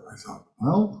thought, but I thought,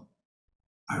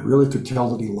 I really could tell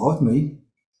that he loved me.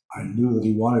 I knew that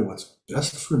he wanted what's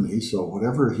best for me. So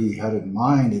whatever he had in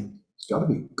mind, it's got to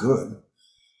be good.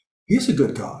 He's a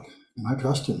good God, and I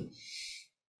trust him.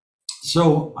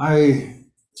 So I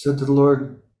said to the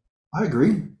Lord, I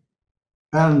agree.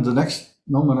 And the next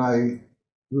moment I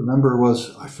remember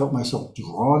was I felt myself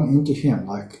drawn into him.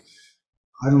 Like,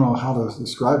 I don't know how to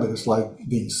describe it. It's like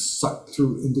being sucked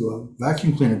through into a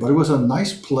vacuum cleaner, but it was a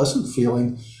nice, pleasant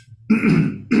feeling.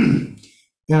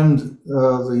 And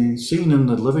the scene in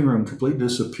the living room completely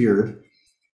disappeared.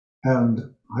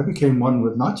 And I became one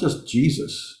with not just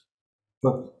Jesus,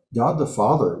 but God the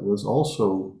Father was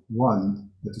also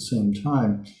one at the same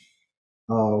time,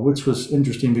 which was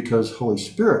interesting because Holy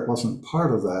Spirit wasn't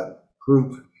part of that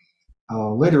group.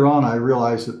 Later on, I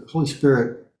realized that Holy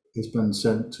Spirit has been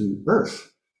sent to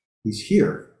earth. He's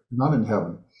here, not in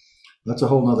heaven. That's a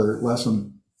whole other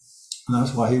lesson. And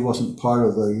that's why he wasn't part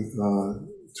of the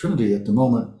Trinity at the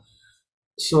moment.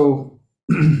 So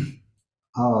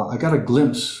I got a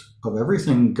glimpse of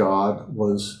everything God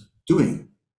was doing.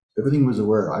 Everything was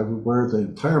aware. I was aware of the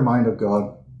entire mind of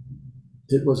God.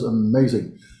 It was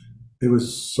amazing. It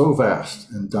was so vast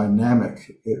and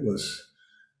dynamic. It was,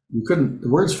 the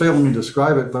words fail me to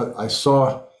describe it, but I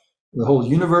saw the whole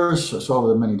universe. I saw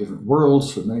the many different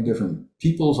worlds, the many different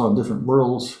peoples on different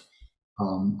worlds.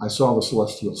 I saw the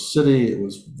celestial city. It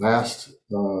was vast,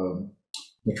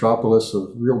 metropolis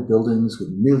of real buildings with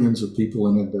millions of people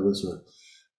in it. There was a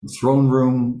throne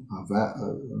room,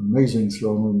 an amazing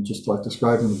throne room, just like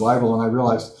described in the Bible. And I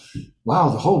realized, wow,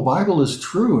 the whole Bible is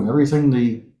true, and everything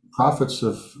the prophets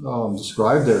have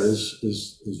described there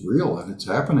is real, and it's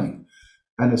happening.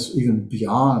 And it's even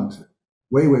beyond,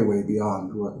 way, way, way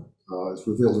beyond what is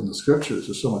revealed in the scriptures.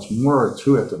 There's so much more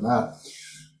to it than that.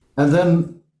 And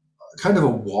then kind of a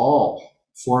wall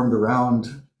formed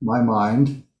around my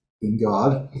mind in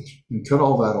God, and cut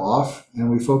all that off, and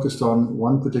we focused on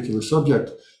one particular subject,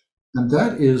 and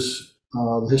that is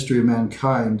the history of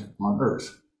mankind on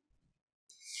Earth.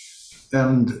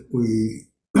 And we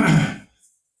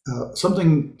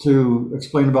something to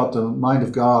explain about the mind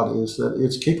of God is that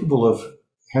it's capable of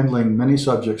handling many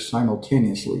subjects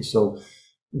simultaneously. So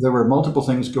there were multiple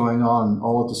things going on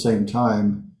all at the same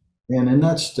time, and in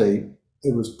that state,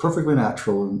 it was perfectly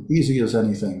natural and easy as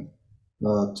anything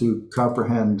to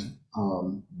comprehend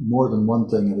more than one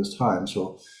thing at a time.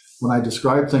 So when I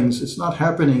describe things, it's not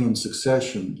happening in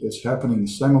succession, it's happening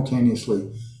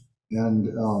simultaneously. And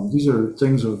these are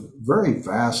things of very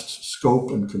vast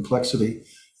scope and complexity,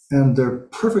 and they're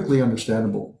perfectly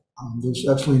understandable. There's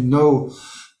absolutely no,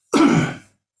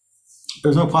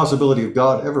 there's no possibility of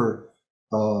God ever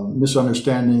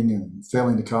misunderstanding and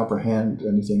failing to comprehend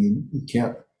anything. He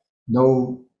can't,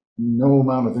 no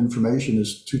amount of information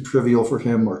is too trivial for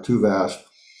him or too vast.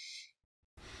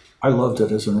 I loved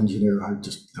it as an engineer. I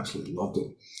just absolutely loved it.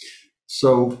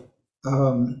 So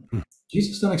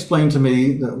Jesus then explained to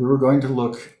me that we were going to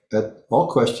look at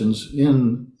all questions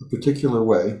in a particular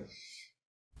way.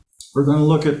 We're going to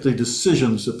look at the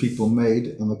decisions that people made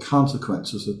and the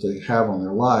consequences that they have on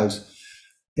their lives.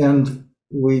 And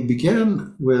we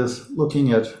began with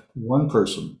looking at one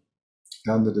person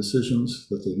and the decisions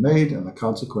that they made and the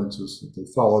consequences that they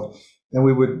followed. And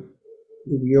we would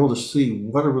be able to see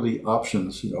what are the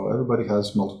options. You know, everybody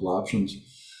has multiple options.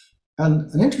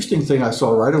 And an interesting thing I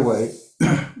saw right away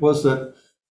was that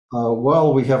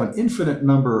while we have an infinite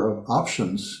number of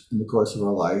options in the course of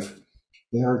our life,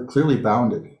 they are clearly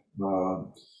bounded.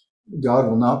 God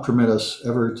will not permit us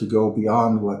ever to go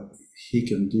beyond what he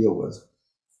can deal with.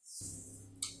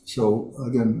 So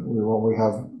again, while we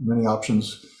have many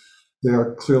options, there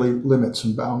are clearly limits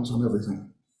and bounds on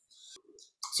everything.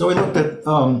 So we looked at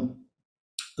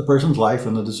the person's life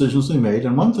and the decisions they made.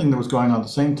 And one thing that was going on at the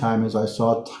same time is I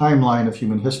saw a timeline of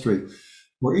human history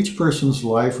where each person's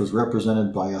life was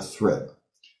represented by a thread.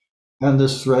 And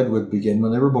this thread would begin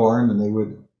when they were born, and they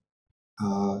would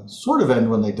sort of end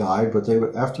when they died, but they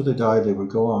would, after they died, they would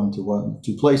go on to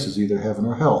two places, either heaven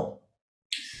or hell.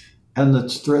 And the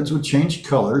threads would change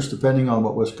colors depending on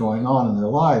what was going on in their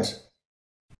lives.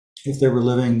 If they were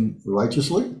living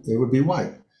righteously, they would be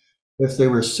white. If they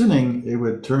were sinning, it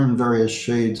would turn various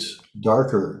shades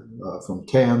darker, from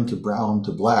tan to brown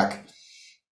to black,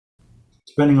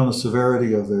 depending on the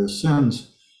severity of their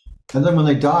sins. And then when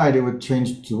they died, it would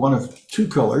change to one of two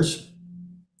colors: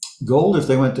 gold if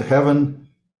they went to heaven,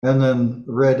 and then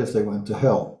red if they went to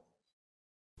hell.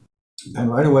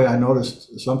 And right away, I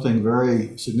noticed something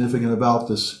very significant about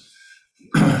this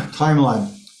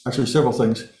timeline. Actually, several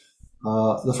things.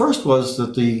 The first was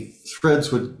that the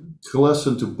threads would coalesce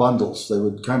into bundles. They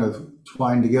would kind of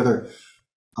twine together.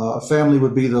 A family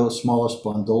would be the smallest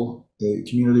bundle. A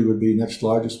community would be next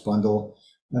largest bundle.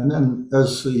 And then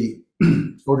as the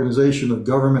organization of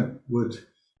government would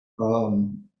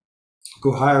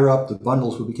go higher up, the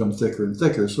bundles would become thicker and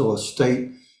thicker. So a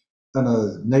state and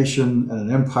a nation and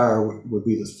an empire would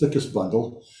be the thickest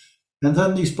bundle. And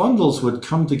then these bundles would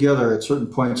come together at certain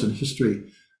points in history,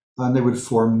 and they would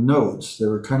form nodes. They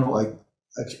were kind of like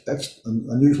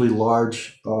unusually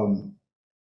large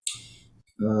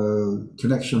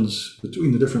connections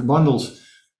between the different bundles.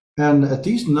 And at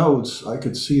these nodes, I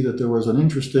could see that there was an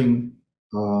interesting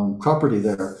property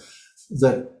there,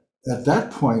 that at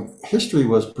that point, history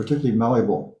was particularly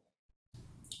malleable.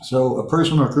 So a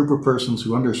person or group of persons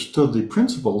who understood the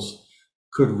principles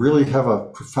could really have a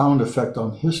profound effect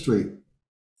on history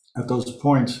at those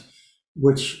points,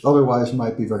 which otherwise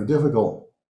might be very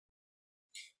difficult.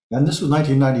 And this was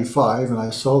 1995, and I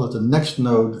saw that the next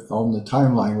node on the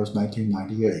timeline was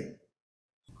 1998.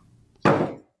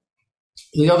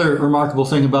 The other remarkable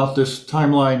thing about this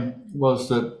timeline was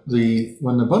that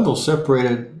when the bundles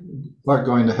separated, part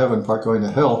going to heaven, part going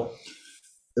to hell,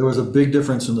 there was a big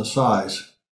difference in the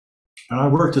size. And I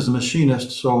worked as a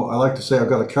machinist, so I like to say I've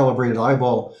got a calibrated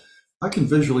eyeball. I can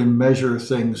visually measure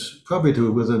things probably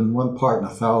to within 1 part in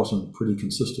 1,000 pretty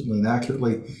consistently and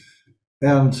accurately.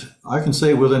 And I can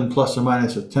say within plus or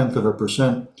minus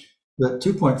 0.1% that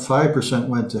 2.5%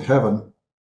 went to heaven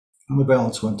and the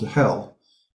balance went to hell.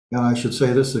 And I should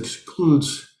say this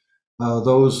excludes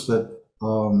those that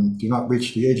do not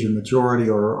reach the age of majority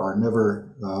or are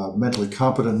never mentally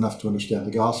competent enough to understand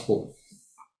the gospel.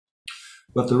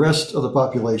 But the rest of the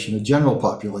population, the general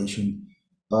population,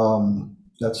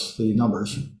 that's the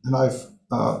numbers. And I've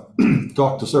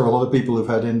talked to several other people who've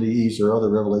had NDEs or other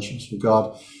revelations from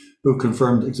God who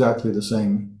confirmed exactly the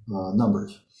same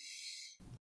numbers.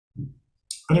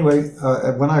 Anyway,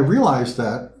 when I realized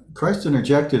that, Christ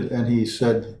interjected and he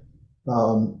said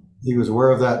he was aware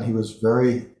of that and he was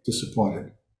very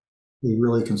disappointed. He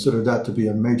really considered that to be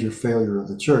a major failure of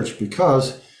the church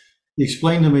because he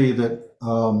explained to me that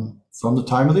from the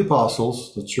time of the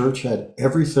apostles, the church had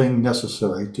everything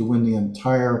necessary to win the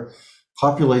entire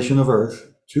population of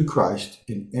earth to Christ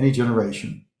in any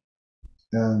generation.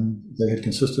 And they had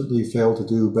consistently failed to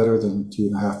do better than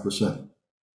 2.5%.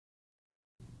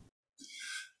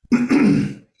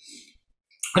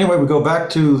 Anyway, we go back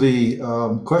to the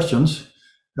questions,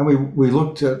 and we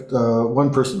looked at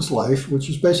one person's life, which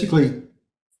is basically an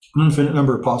infinite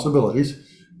number of possibilities,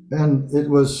 and it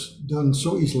was done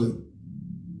so easily.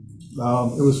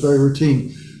 It was very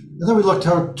routine. And then we looked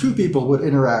how two people would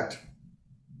interact.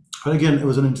 And again, it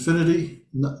was an infinity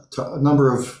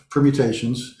number of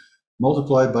permutations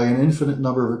multiplied by an infinite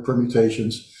number of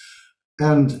permutations,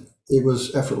 and it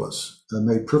was effortless. It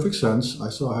made perfect sense.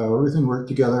 I saw how everything worked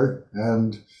together,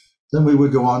 and then we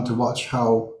would go on to watch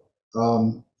how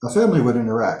a family would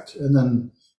interact, and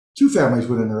then two families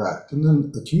would interact, and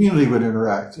then a community would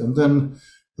interact, and then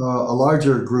a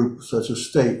larger group such as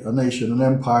state, a nation, an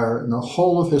empire, and the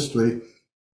whole of history.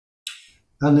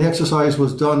 And the exercise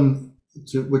was done,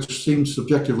 which seems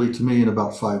subjectively to me, in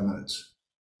about 5 minutes.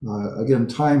 Again,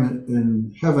 time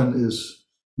in heaven is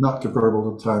not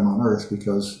comparable to time on earth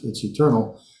because it's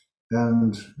eternal,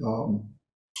 and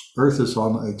earth is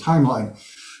on a timeline.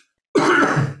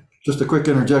 Just a quick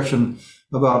interjection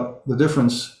about the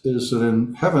difference is that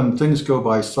in heaven, things go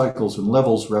by cycles and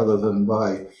levels rather than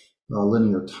by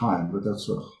linear time, but that's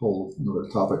a whole other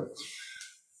topic.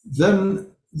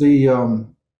 Then at the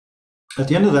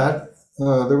end of that,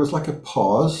 there was like a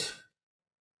pause,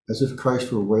 as if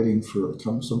Christ were waiting for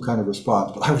some kind of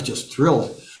response. But I was just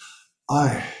thrilled.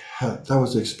 That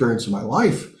was the experience of my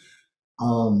life.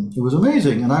 It was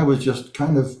amazing, and I was just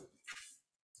kind of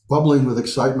bubbling with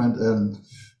excitement, and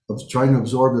I was trying to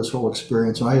absorb this whole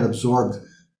experience. And I had absorbed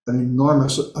an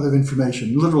enormous amount of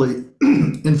information, literally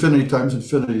infinity times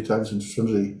infinity times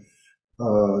infinity,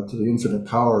 to the infinite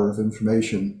power of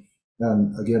information.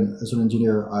 And again, as an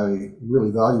engineer, I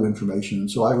really value information,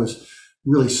 and so I was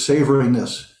really savoring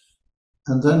this.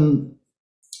 And then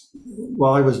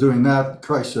while I was doing that,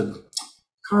 Christ said,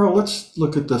 "Karl, let's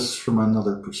look at this from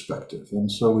another perspective."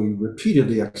 And so we repeated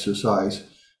the exercise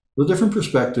with a different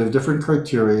perspective, different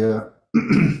criteria.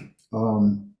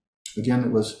 Again,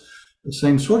 it was the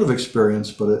same sort of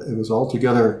experience, but it was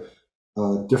altogether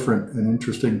different and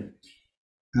interesting.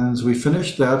 And as we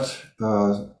finished that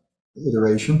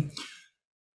iteration,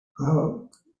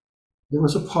 there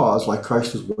was a pause, like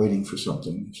Christ was waiting for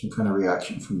something, some kind of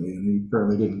reaction from me, and he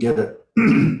apparently didn't get it.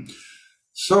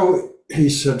 So he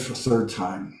said for a third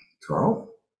time, "Karl,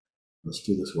 let's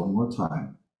do this one more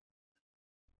time."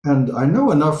 And I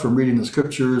know enough from reading the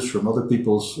scriptures, from other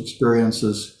people's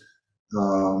experiences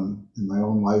in my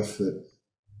own life, that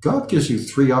God gives you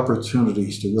 3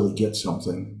 opportunities to really get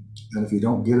something. And if you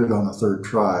don't get it on the third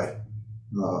try,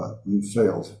 you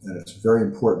failed. And it's very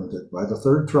important that by the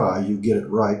third try, you get it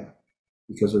right,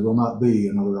 because there will not be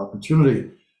another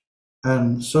opportunity.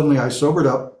 And suddenly I sobered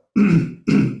up,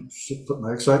 put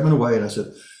my excitement away, and I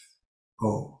said,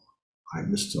 "Oh, I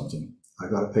missed something. I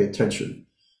got to pay attention.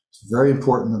 It's very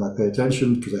important that I pay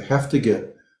attention, because I have to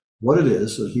get what it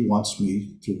is that he wants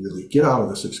me to really get out of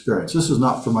this experience. This is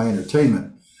not for my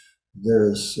entertainment.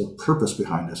 There's a purpose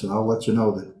behind this, and I'll let you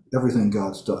know that everything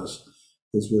God does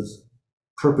is with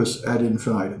purpose ad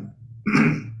infinitum."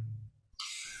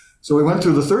 So we went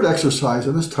through the third exercise,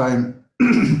 and this time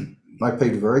I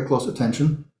paid very close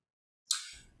attention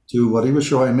to what he was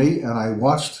showing me, and I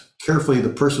watched carefully the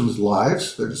person's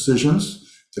lives, their decisions,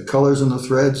 the colors and the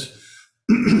threads.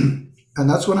 And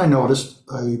that's when I noticed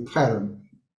a pattern,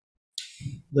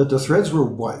 that the threads were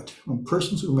white when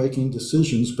persons were making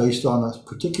decisions based on a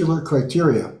particular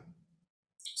criteria,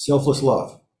 selfless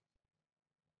love.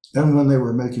 And when they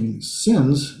were making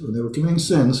sins, when they were committing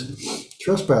sins,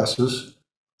 trespasses,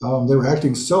 they were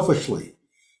acting selfishly.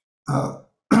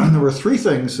 There were three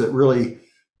things that really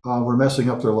were messing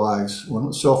up their lives. One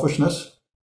was selfishness,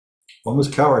 one was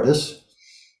cowardice,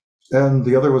 and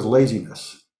the other was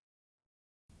laziness.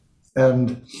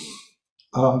 And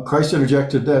Christ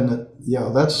interjected then that,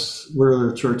 yeah, that's where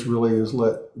the church really is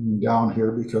let down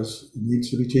here, because it needs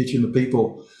to be teaching the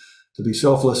people to be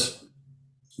selfless,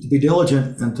 to be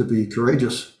diligent, and to be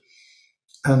courageous.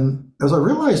 And as I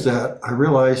realized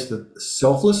that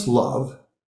selfless love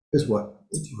is what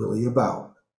it's really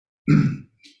about.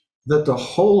 That the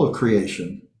whole of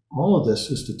creation, all of this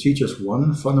is to teach us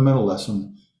one fundamental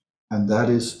lesson, and that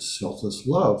is selfless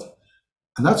love.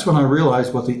 And that's when I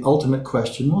realized what the ultimate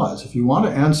question was. If you want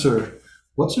to answer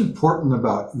what's important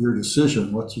about your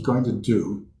decision, what you're going to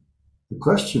do, the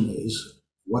question is,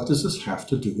 what does this have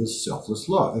to do with selfless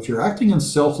love? If you're acting in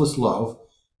selfless love,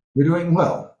 you're doing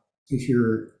well. If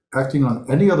you're acting on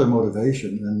any other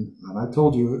motivation, and I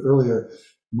told you earlier,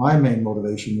 my main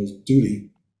motivation was duty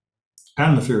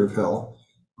and the fear of hell,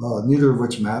 neither of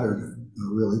which mattered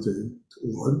really to the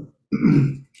Lord. I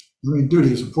mean,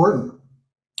 duty is important,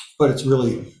 but it's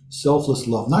really selfless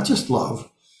love, not just love,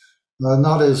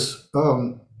 not as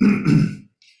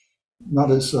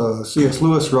C.S.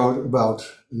 Lewis wrote about,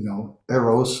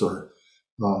 eros or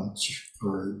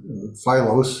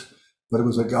philos, but it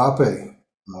was agape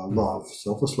love,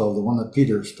 selfless love, the one that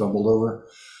Peter stumbled over.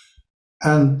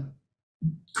 And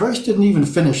Christ didn't even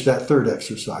finish that third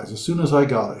exercise. As soon as I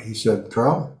got it, he said,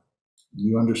 Karl,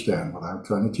 you understand what I'm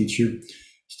trying to teach you.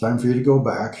 It's time for you to go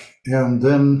back. And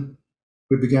then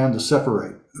we began to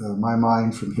separate my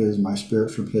mind from his, my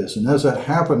spirit from his. And as that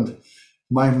happened,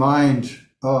 my mind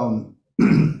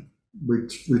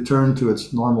returned to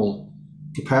its normal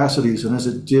capacities. And as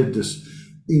it did, this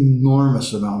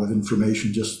enormous amount of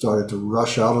information just started to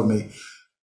rush out of me.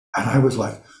 And I was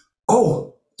like,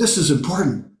 oh, this is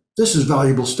important. This is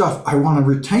valuable stuff. I want to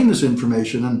retain this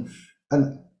information.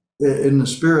 And in the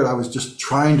spirit, I was just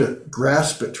trying to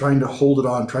grasp it, trying to hold it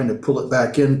on, trying to pull it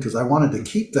back in, because I wanted to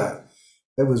keep that.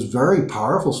 It was very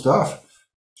powerful stuff.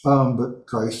 But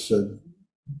Christ said,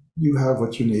 you have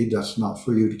what you need. That's not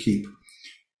for you to keep.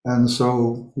 And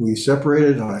so we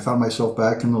separated, and I found myself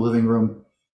back in the living room,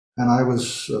 and I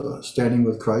was standing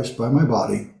with Christ by my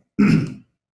body.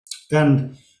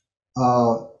 And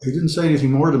he didn't say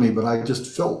anything more to me, but I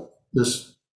just felt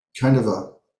this kind of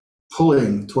a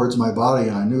pulling towards my body,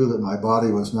 and I knew that my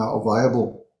body was now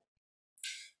viable.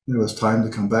 It was time to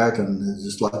come back, and it's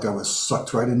just like I was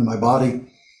sucked right into my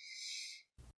body.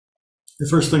 The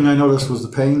first thing I noticed was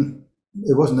the pain.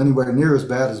 It wasn't anywhere near as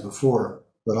bad as before,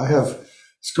 but I have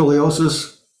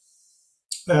scoliosis,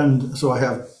 and so I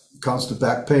have constant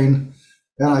back pain,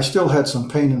 and I still had some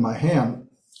pain in my hand,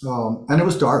 and it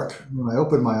was dark. When I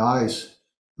opened my eyes,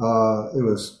 it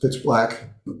was pitch black.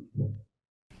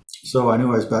 So I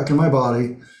knew I was back in my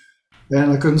body,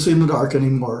 and I couldn't see in the dark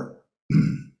anymore.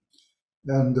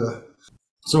 And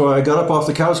so I got up off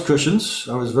the couch cushions.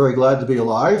 I was very glad to be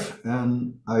alive,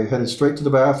 and I headed straight to the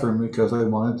bathroom because I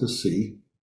wanted to see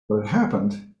what had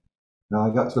happened. Now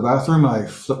I got to the bathroom, I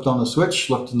flipped on the switch,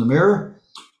 looked in the mirror,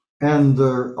 and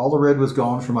all the red was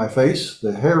gone from my face.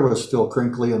 The hair was still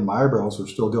crinkly and my eyebrows were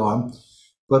still gone,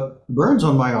 but the burns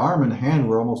on my arm and hand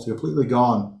were almost completely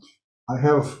gone. I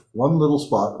have one little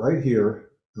spot right here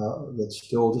that's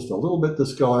still just a little bit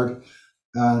discolored,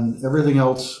 and everything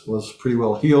else was pretty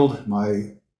well healed.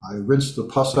 I rinsed the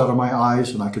pus out of my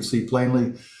eyes, and I could see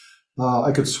plainly.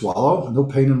 I could swallow, no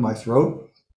pain in my throat.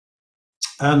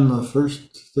 And the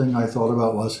first thing I thought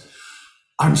about was,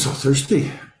 I'm so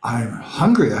thirsty. I'm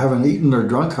hungry. I haven't eaten or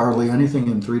drunk hardly anything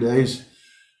in 3 days.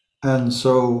 And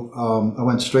so I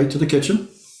went straight to the kitchen.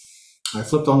 I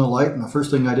flipped on the light, and the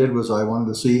first thing I did was I wanted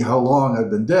to see how long I'd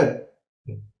been dead.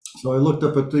 So I looked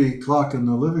up at the clock in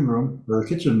the living room, or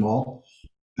kitchen wall,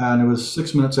 and it was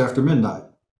 6 minutes after midnight.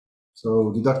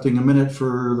 So deducting a minute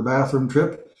for the bathroom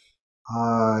trip,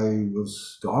 I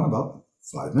was gone about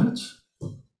 5 minutes.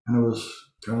 And I was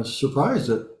kind of surprised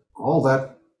that all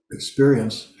that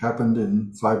experience happened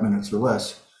in 5 minutes or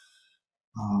less.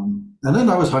 And then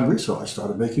I was hungry, so I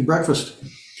started making breakfast.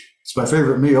 It's my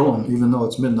favorite meal, and even though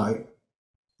it's midnight,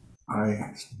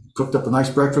 I cooked up a nice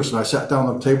breakfast, and I sat down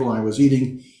at the table and I was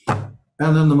eating.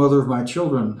 And then the mother of my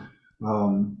children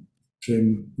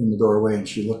came in the doorway, and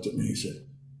she looked at me and said,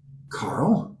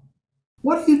 Karl,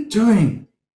 what are you doing?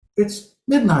 It's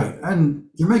midnight and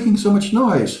you're making so much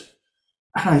noise.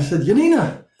 And I said,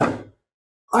 Yanina,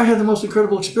 I had the most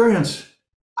incredible experience.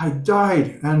 I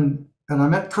died and I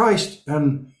met Christ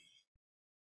and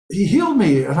he healed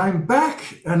me and I'm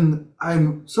back and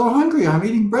I'm so hungry. I'm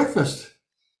eating breakfast.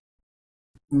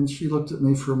 And she looked at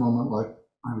me for a moment like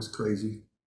I was crazy.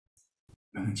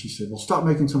 And then she said, well, stop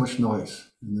making so much noise.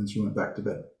 And then she went back to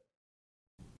bed.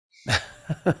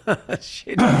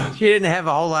 She didn't have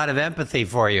a whole lot of empathy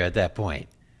for you at that point.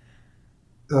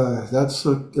 That's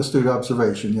an astute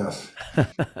observation, yes.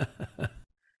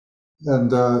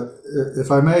 And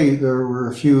if I may, there were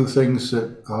a few things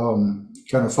that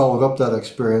kind of followed up that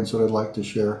experience that I'd like to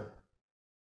share.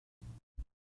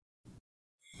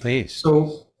 Please.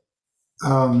 So,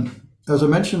 as I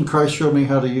mentioned, Christ showed me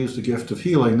how to use the gift of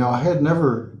healing. Now, I had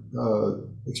never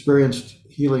experienced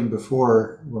healing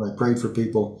before when I prayed for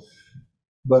people.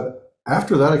 But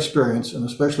after that experience, and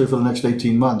especially for the next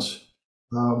 18 months,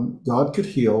 God could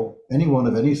heal anyone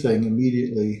of anything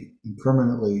immediately and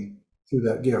permanently through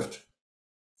that gift.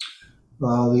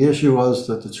 The issue was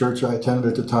that the church I attended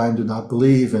at the time did not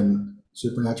believe in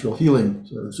supernatural healing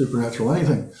or supernatural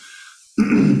anything.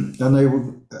 And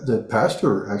the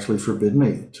pastor actually forbid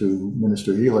me to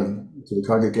minister healing to the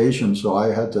congregation. So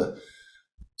I had to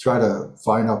try to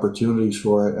find opportunities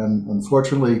for it. And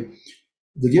unfortunately,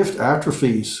 the gift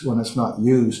atrophies when it's not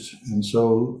used. And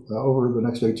so over the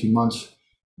next 18 months,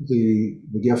 the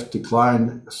gift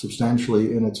declined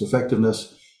substantially in its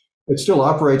effectiveness. It still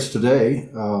operates today.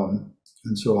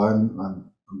 And so I'm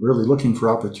really looking for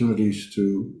opportunities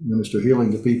to minister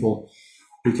healing to people,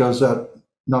 because that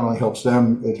not only helps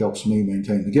them, it helps me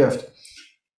maintain the gift.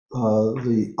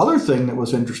 The other thing that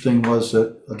was interesting was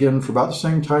that, again, for about the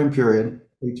same time period,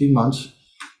 18 months,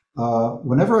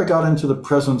 whenever I got into the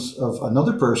presence of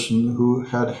another person who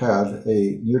had had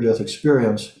a near-death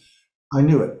experience, I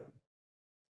knew it.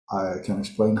 I can't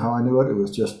explain how I knew it. It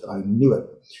was just, I knew it.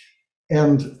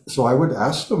 And so I would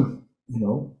ask them,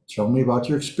 tell me about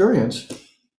your experience.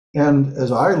 And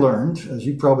as I learned, as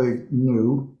you probably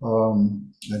knew,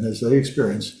 and as they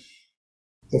experienced,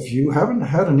 if you haven't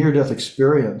had a near-death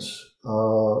experience,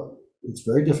 it's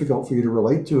very difficult for you to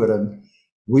relate to it. And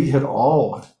we had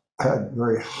all had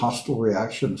very hostile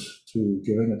reactions to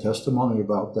giving a testimony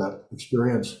about that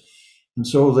experience. And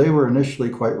so they were initially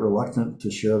quite reluctant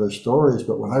to share their stories.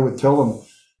 But when I would tell them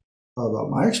about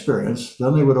my experience,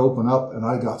 then they would open up, and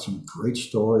I got some great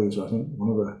stories. I think one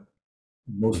of the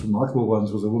most remarkable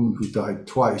ones was a woman who died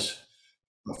twice.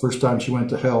 The first time she went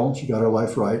to hell, she got her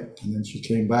life right, and then she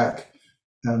came back.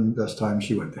 And this time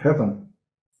she went to heaven,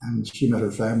 and she met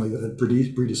her family that had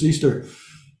predeceased her.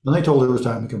 And they told her it was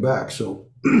time to come back. So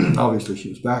obviously she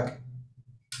was back.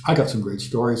 I got some great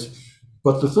stories.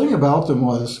 But the thing about them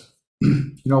was,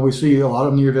 we see a lot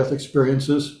of near-death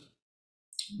experiences.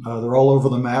 They're all over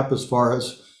the map as far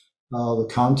as the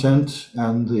content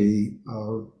and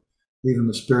even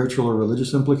the spiritual or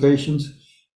religious implications.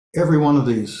 Every one of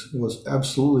these was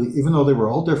absolutely, even though they were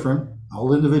all different,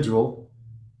 all individual,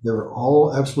 they were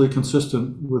all absolutely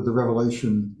consistent with the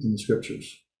revelation in the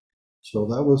scriptures. So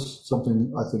that was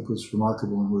something I think was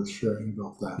remarkable and worth sharing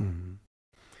about that. Mm-hmm.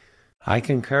 I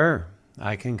concur.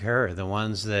 The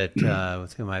ones that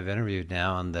with whom I've interviewed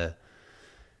now in the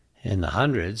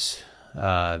hundreds,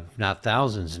 not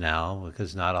thousands now,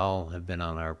 because not all have been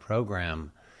on our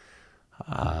program,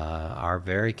 are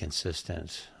very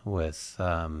consistent with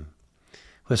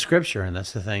Scripture. And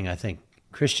that's the thing I think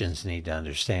Christians need to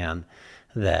understand,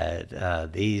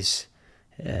 that these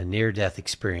near-death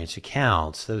experience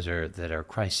accounts, those that are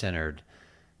Christ-centered,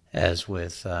 as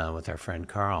with our friend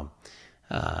Karl,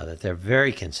 that they're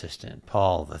very consistent.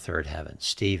 Paul, the third heaven,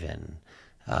 Stephen,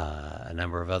 a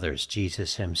number of others.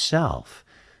 Jesus himself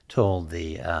told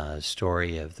the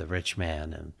story of the rich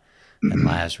man and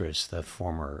Lazarus, the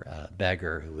former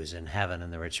beggar who was in heaven,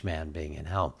 and the rich man being in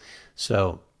hell.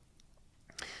 So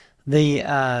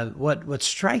what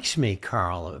strikes me,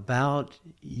 Karl, about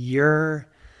your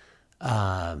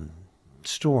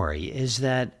story is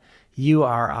that you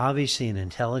are obviously an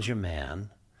intelligent man.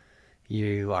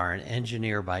 You are an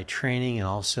engineer by training, and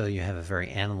also you have a very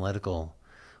analytical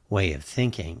way of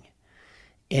thinking.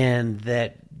 And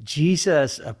that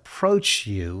Jesus approached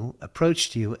you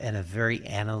in a very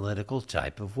analytical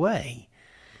type of way.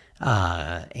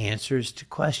 Answers to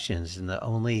questions, and the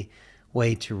only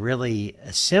way to really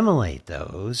assimilate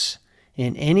those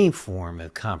in any form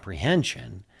of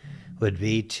comprehension would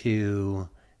be to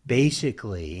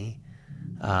basically,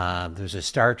 there's a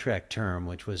Star Trek term,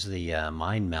 which was the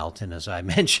mind melt, and as I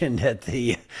mentioned at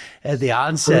the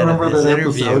onset of this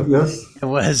interview, yes. it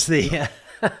was the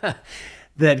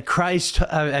that Christ,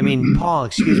 Paul,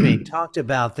 excuse me, talked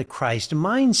about the Christ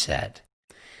mindset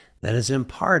that is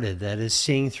imparted, that is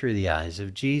seeing through the eyes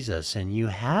of Jesus. And you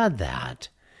had that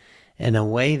in a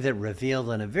way that revealed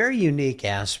in a very unique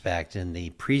aspect in the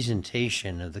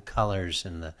presentation of the colors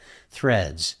and the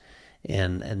threads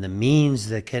and the means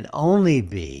that could only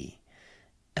be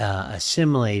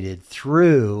assimilated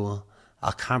through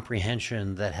a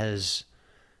comprehension that has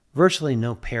virtually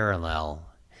no parallel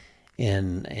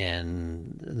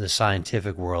in the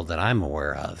scientific world that I'm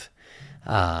aware of.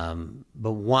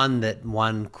 But one that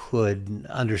one could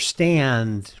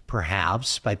understand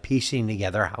perhaps by piecing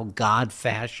together how God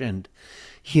fashioned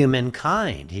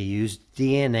humankind. He used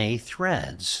DNA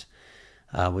threads.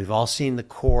 We've all seen the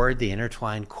cord, the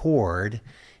intertwined cord,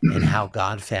 and how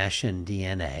God fashioned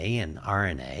DNA and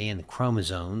RNA and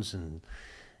chromosomes and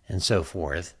so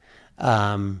forth.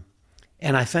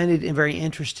 And I find it very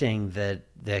interesting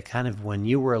that kind of when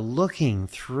you were looking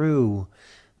through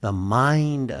the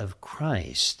mind of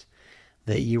Christ,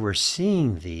 that you were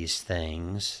seeing these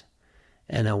things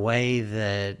in a way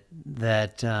that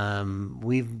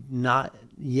we've not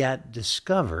yet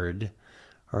discovered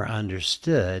or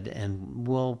understood, and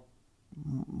will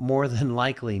more than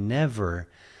likely never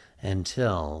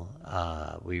until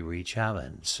we reach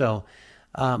heaven. So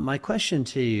my question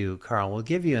to you, Karl, will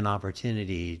give you an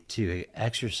opportunity to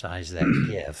exercise that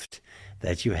gift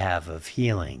that you have of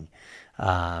healing.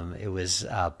 It was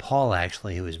Paul,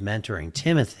 actually, who was mentoring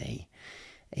Timothy,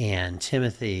 and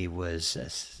Timothy was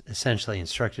essentially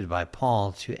instructed by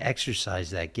Paul to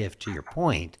exercise that gift, to your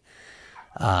point,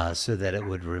 so that it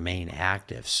would remain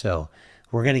active. So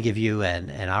we're going to give you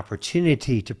an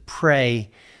opportunity to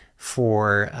pray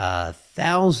for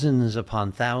thousands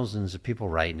upon thousands of people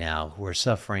right now who are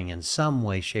suffering in some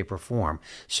way, shape, or form.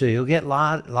 So you'll get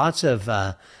lots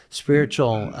of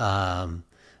spiritual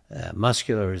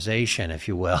muscularization, if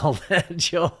you will,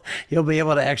 that you'll be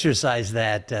able to exercise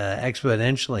that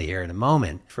exponentially here in a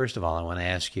moment. First of all, I want to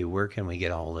ask you, where can we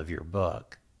get a hold of your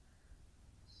book?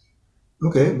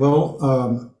 Okay,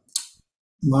 well,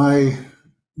 my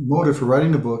motive for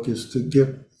writing the book is to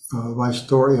get my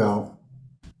story out,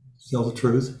 tell the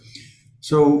truth.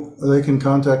 So they can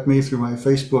contact me through my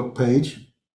Facebook page.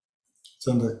 It's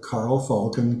under Karl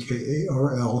Falken,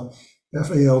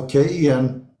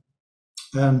 KarlFalken.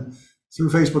 And through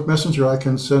Facebook Messenger, I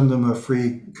can send them a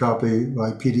free copy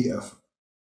by PDF.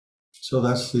 So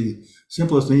that's the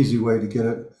simplest and easy way to get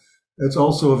it. It's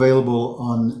also available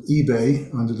on eBay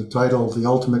under the title, The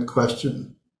Ultimate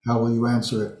Question, How Will You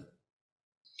Answer It?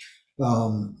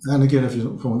 And again, if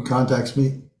someone contacts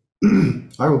me,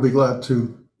 I will be glad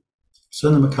to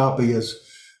send them a copy as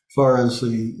far as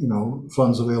the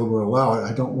funds available allow it.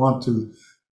 I don't want to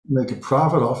make a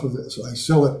profit off of it, so I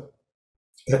sell it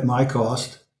at my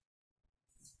cost.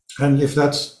 And if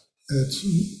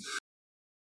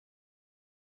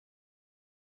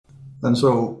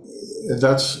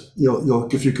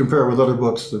if you compare with other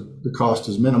books, the cost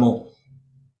is minimal.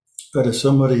 But if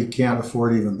somebody can't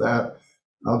afford even that,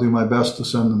 I'll do my best to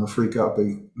send them a free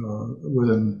copy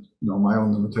within my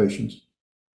own limitations.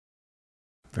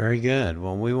 Very good.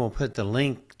 Well, we will put the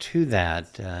link to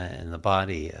that in the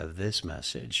body of this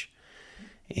message.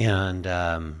 And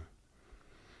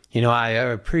I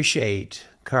appreciate,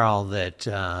 Karl, that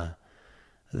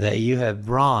you have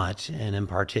brought an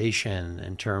impartation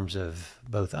in terms of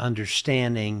both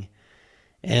understanding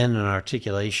and an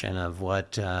articulation of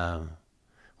what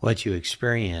you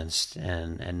experienced,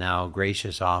 and now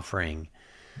gracious offering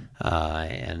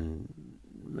and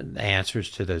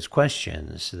answers to those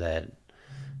questions that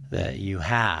you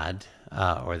had,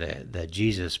 or that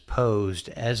Jesus posed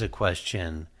as a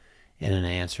question in an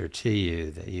answer to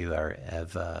you, that you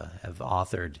have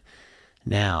authored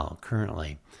now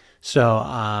currently. So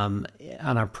on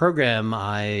our program,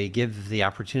 I give the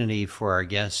opportunity for our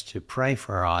guests to pray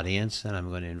for our audience, and I'm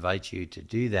going to invite you to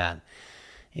do that.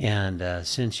 And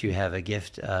since you have a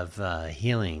gift of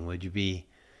healing, would you be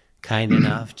kind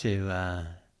enough to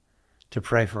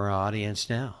pray for our audience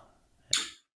now?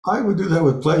 I would do that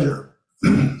with pleasure.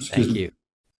 Thank you.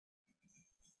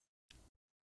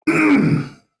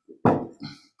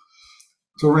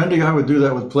 So, Randy, I would do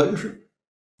that with pleasure.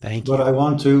 Thank you. But I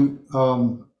want to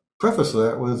preface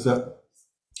that with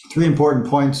 3 important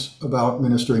points about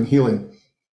ministering healing.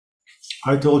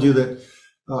 I told you that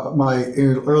my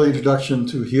early introduction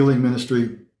to healing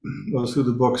ministry was through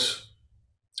the books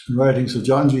and writings of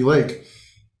John G. Lake.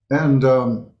 And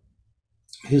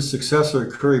his successor,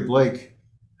 Curry Blake,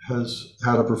 has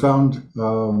had a profound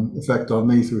effect on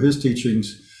me through his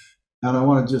teachings. And I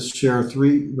want to just share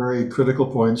 3 very critical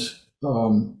points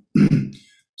to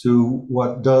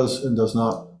what does and does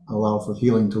not allow for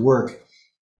healing to work.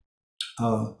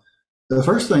 The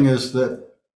first thing is that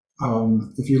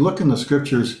if you look in the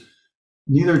scriptures,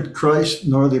 neither Christ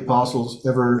nor the apostles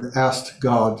ever asked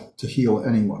God to heal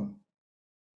anyone.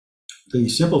 The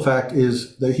simple fact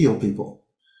is they heal people.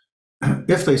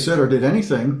 If they said or did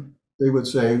anything, they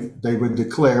would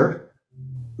declare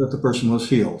that the person was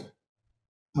healed.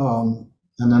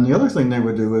 And then the other thing they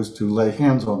would do is to lay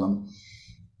hands on them.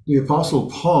 The Apostle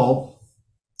Paul,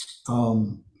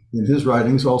 in his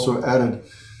writings, also added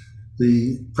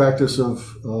the practice of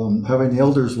having the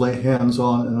elders lay hands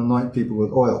on and anoint people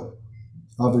with oil.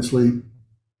 Obviously,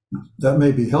 that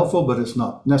may be helpful, but it's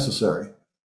not necessary.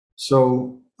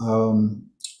 So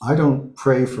I don't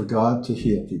pray for God to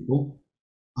heal people.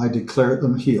 I declare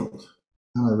them healed,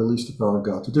 and I release the power of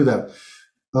God to do that.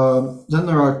 Then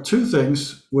there are two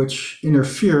things which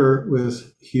interfere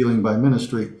with healing by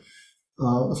ministry.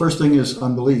 The first thing is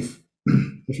unbelief.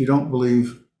 If you don't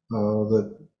believe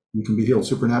that you can be healed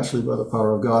supernaturally by the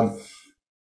power of God,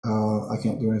 I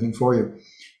can't do anything for you.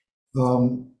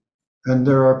 And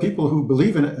there are people who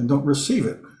believe in it and don't receive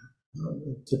it.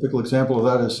 A typical example of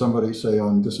that is somebody, say,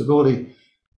 on disability,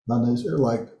 and they're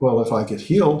like, well, if I get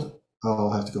healed,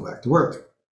 I'll have to go back to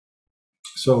work.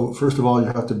 So first of all, you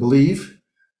have to believe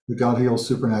that God heals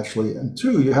supernaturally, and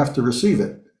two, you have to receive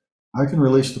it. I can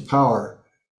release the power,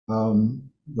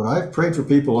 but I've prayed for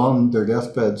people on their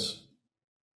deathbeds,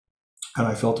 and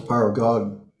I felt the power of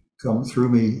God come through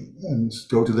me and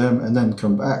go to them and then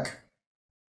come back.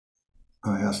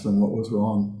 I asked them what was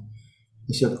wrong.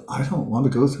 They said, I don't want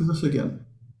to go through this again.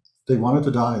 They wanted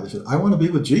to die. They said, I want to be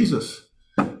with Jesus.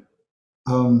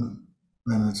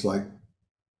 And it's like,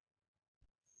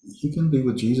 you can be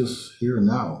with Jesus here and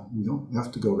now. You don't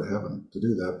have to go to heaven to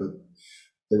do that, but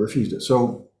they refused it.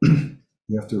 So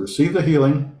you have to receive the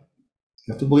healing.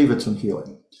 You have to believe it's in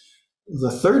healing.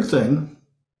 The third thing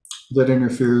that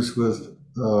interferes with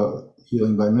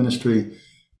healing by ministry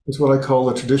is what I call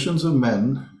the traditions of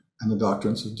men and the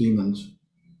doctrines of demons.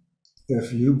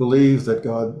 If you believe that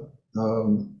God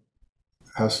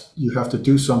you have to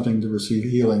do something to receive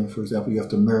healing, for example, you have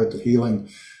to merit the healing,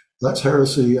 that's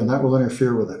heresy, and that will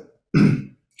interfere with it.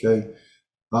 Okay,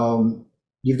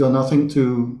 you've done nothing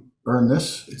to earn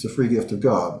this. It's a free gift of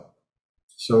God.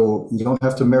 So you don't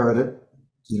have to merit it.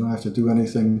 You don't have to do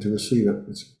anything to receive it.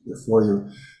 It's for you.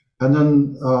 And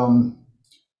then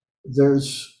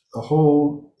there's a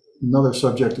whole another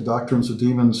subject, the doctrines of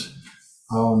demons.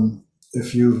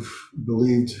 If you've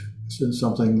believed in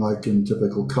something like in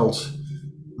typical cults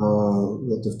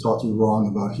that they've taught you wrong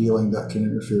about healing, that can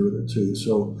interfere with it too.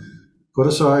 So put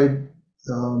aside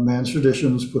man's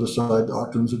traditions, put aside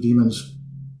doctrines of demons.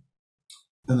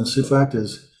 And the fact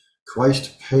is,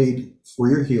 Christ paid for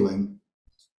your healing.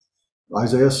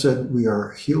 Isaiah said we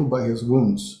are healed by his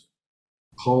wounds.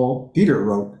 Peter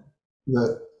wrote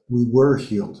that we were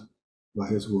healed by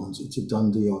his wounds. It's a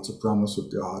done deal. It's a promise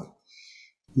of God.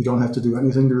 You don't have to do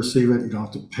anything to receive it. You don't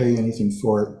have to pay anything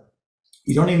for it.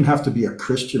 You don't even have to be a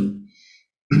Christian.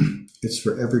 It's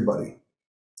for everybody,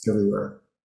 everywhere.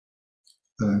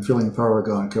 And I'm feeling the power of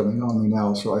God coming on me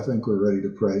now, so I think we're ready to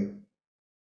pray.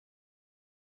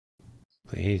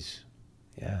 Please.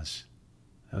 Yes.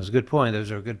 That was a good point.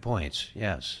 Those are good points.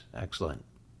 Yes. Excellent.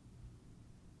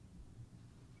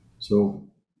 So,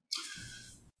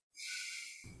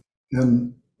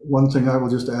 and one thing I will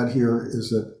just add here is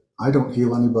that I don't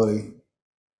heal anybody.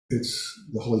 It's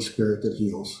the Holy Spirit that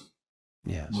heals.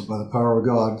 Yes. By the power of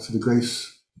God, through the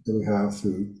grace that we have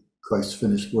through Christ's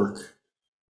finished work,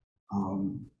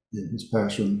 in his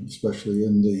passion, especially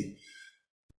in the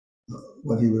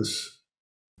when he was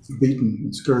beaten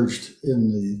and scourged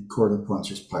in the court of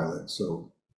Pontius Pilate.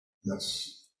 So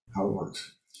that's how it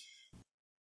works.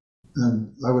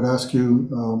 And I would ask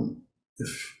you,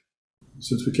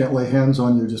 since we can't lay hands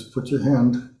on you, just put your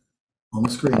hand on the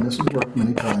screen. This has worked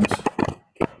many times.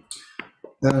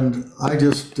 And I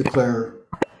just declare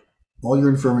all your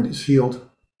infirmities healed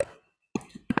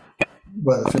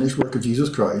by the finished work of Jesus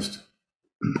Christ.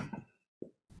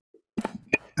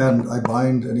 And I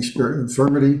bind any spirit of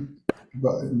infirmity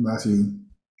by Matthew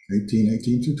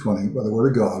 18:18-20 by the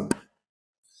word of God.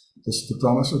 This is the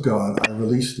promise of God. I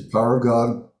release the power of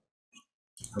God.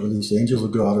 I release the angels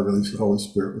of God. I release the Holy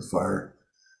Spirit with fire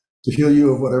to heal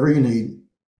you of whatever you need.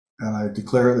 And I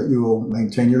declare that you will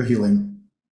maintain your healing.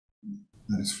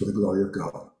 And it's for the glory of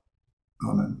God.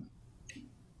 Amen.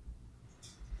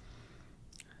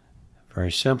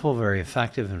 Very simple, very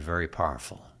effective, and very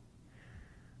powerful.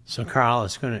 So, Karl,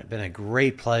 it's been a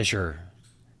great pleasure.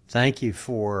 Thank you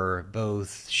for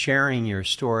both sharing your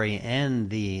story and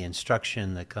the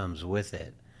instruction that comes with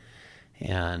it.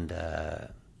 And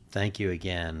thank you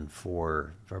again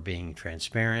for being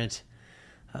transparent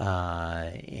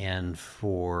and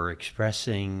for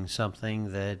expressing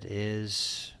something that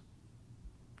is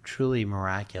truly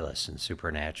miraculous and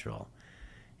supernatural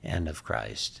and of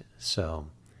Christ. So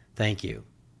thank you.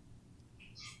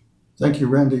 Thank you,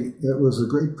 Randy. It was a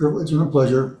great privilege and a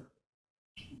pleasure.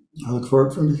 I look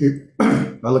forward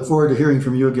to hearing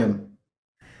from you again.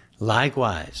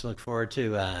 Likewise, look forward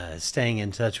to staying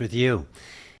in touch with you.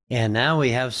 And now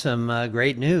we have some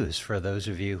great news for those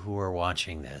of you who are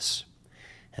watching this.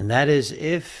 And that is,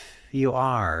 if you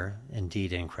are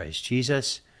indeed in Christ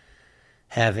Jesus,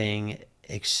 having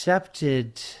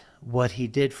accepted what he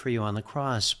did for you on the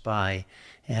cross by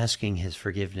asking his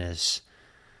forgiveness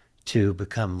to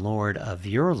become Lord of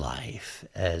your life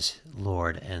as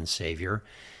Lord and Savior,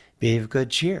 be of good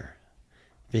cheer,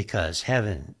 because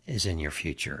heaven is in your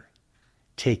future.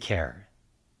 Take care,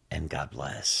 and God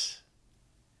bless.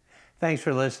 Thanks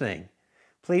for listening.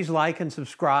 Please like and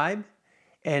subscribe.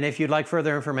 And if you'd like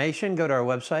further information, go to our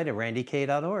website at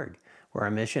randyk.org, where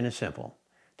our mission is simple: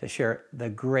 to share the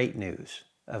great news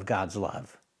of God's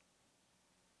love.